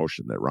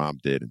self-promotion that Rahm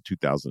did in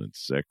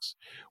 2006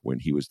 when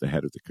he was the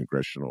head of the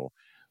congressional,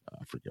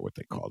 I forget what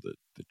they called it,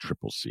 the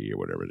Triple C or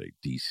whatever,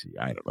 DC.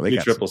 I don't know. They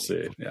got Triple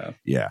C, yeah.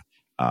 Yeah.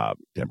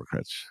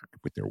 Democrats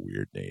with their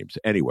weird names.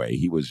 Anyway,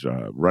 he was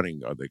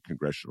running the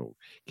congressional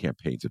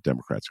campaigns of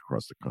Democrats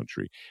across the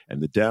country,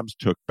 and the Dems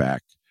took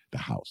back the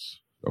House.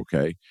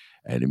 Okay,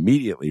 and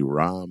immediately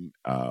Rahm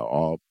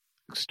all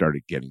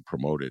started getting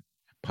promoted,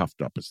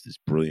 puffed up as this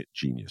brilliant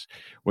genius.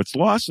 What's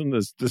lost in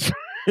this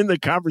in the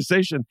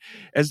conversation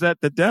is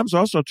that the Dems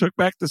also took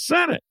back the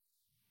Senate.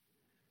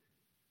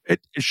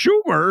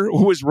 Schumer,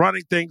 who was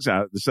running things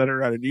out, the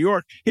senator out of New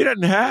York, he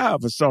doesn't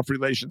have a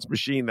self-relations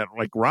machine that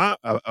like Rahm,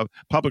 a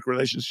public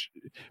relations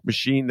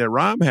machine that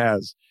Rahm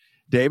has.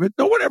 David,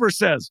 no one ever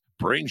says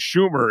bring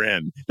Schumer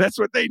in. That's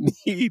what they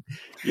need.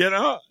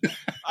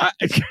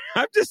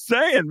 I'm just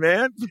saying,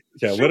 man.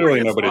 Yeah, Schumer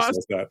literally nobody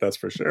says that. That's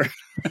for sure.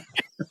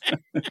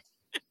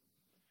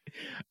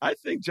 I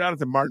think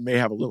Jonathan Martin may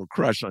have a little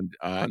crush on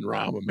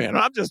Rahm, man.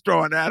 I'm just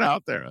throwing that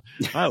out there.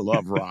 I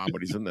love Rahm,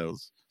 but he's in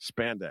those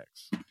spandex.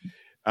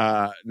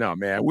 No,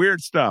 man,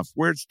 weird stuff.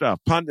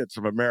 Pundits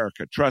of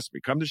America, trust me,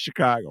 come to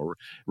Chicago.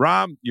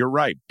 Rahm, you're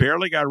right.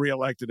 Barely got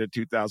reelected in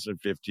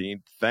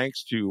 2015,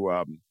 thanks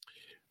to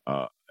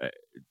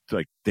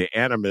like the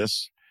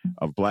animus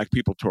of black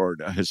people toward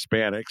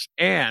Hispanics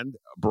and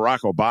Barack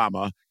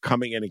Obama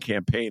coming in and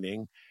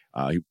campaigning.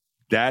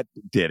 That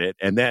did it.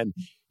 And then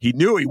he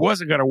knew he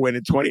wasn't going to win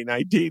in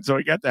 2019, so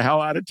he got the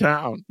hell out of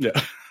town. Yeah.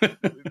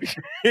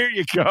 Here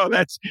you go.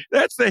 That's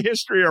the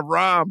history of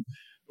Rahm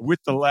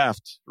with the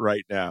left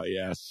right now.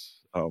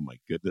 Yes. Oh my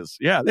goodness.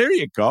 Yeah, there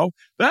you go.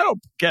 That'll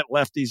get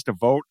lefties to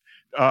vote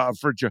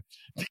for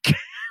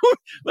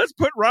let's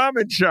put Rahm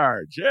in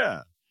charge.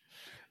 Yeah.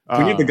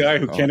 We need the guy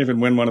who can't even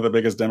win one of the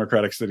biggest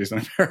Democratic cities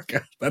in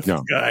America. That's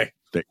the guy.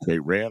 They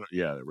ran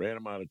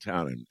him out of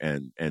town.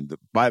 And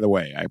by the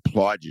way, I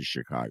applaud you,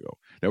 Chicago.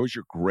 That was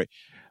your great.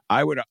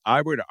 I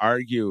would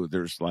argue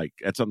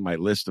that's on my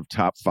list of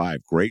top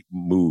 5 great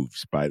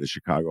moves by the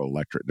Chicago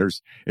electorate.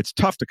 It's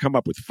tough to come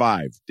up with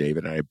 5,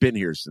 David. And I've been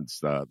here since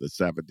the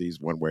 70s,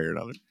 one way or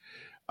another.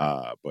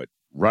 But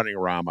running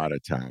Rahm out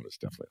of town is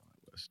definitely on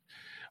the list.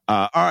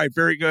 All right,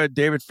 very good,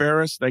 David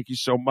Faris. Thank you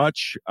so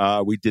much.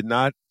 We did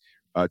not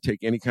take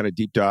any kind of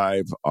deep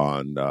dive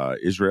on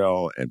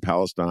Israel and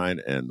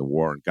Palestine and the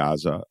war in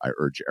Gaza. I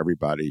urge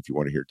everybody, if you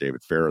want to hear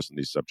David Faris on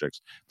these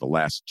subjects, the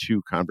last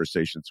 2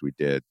 conversations we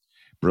did,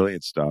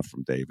 brilliant stuff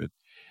from David.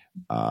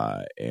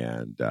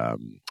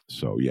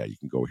 So, yeah, you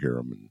can go hear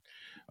him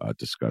and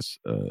discuss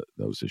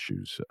those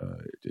issues.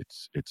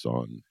 It's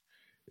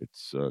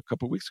a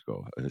couple of weeks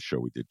ago, a show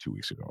we did 2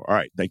 weeks ago. All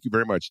right. Thank you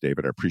very much,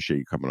 David. I appreciate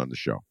you coming on the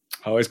show.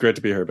 Always great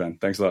to be here, Ben.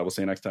 Thanks a lot. We'll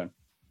see you next time.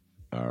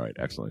 All right.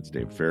 Excellent. It's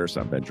David Faris.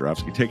 I'm Ben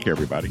Jarofsky. Take care,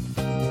 everybody.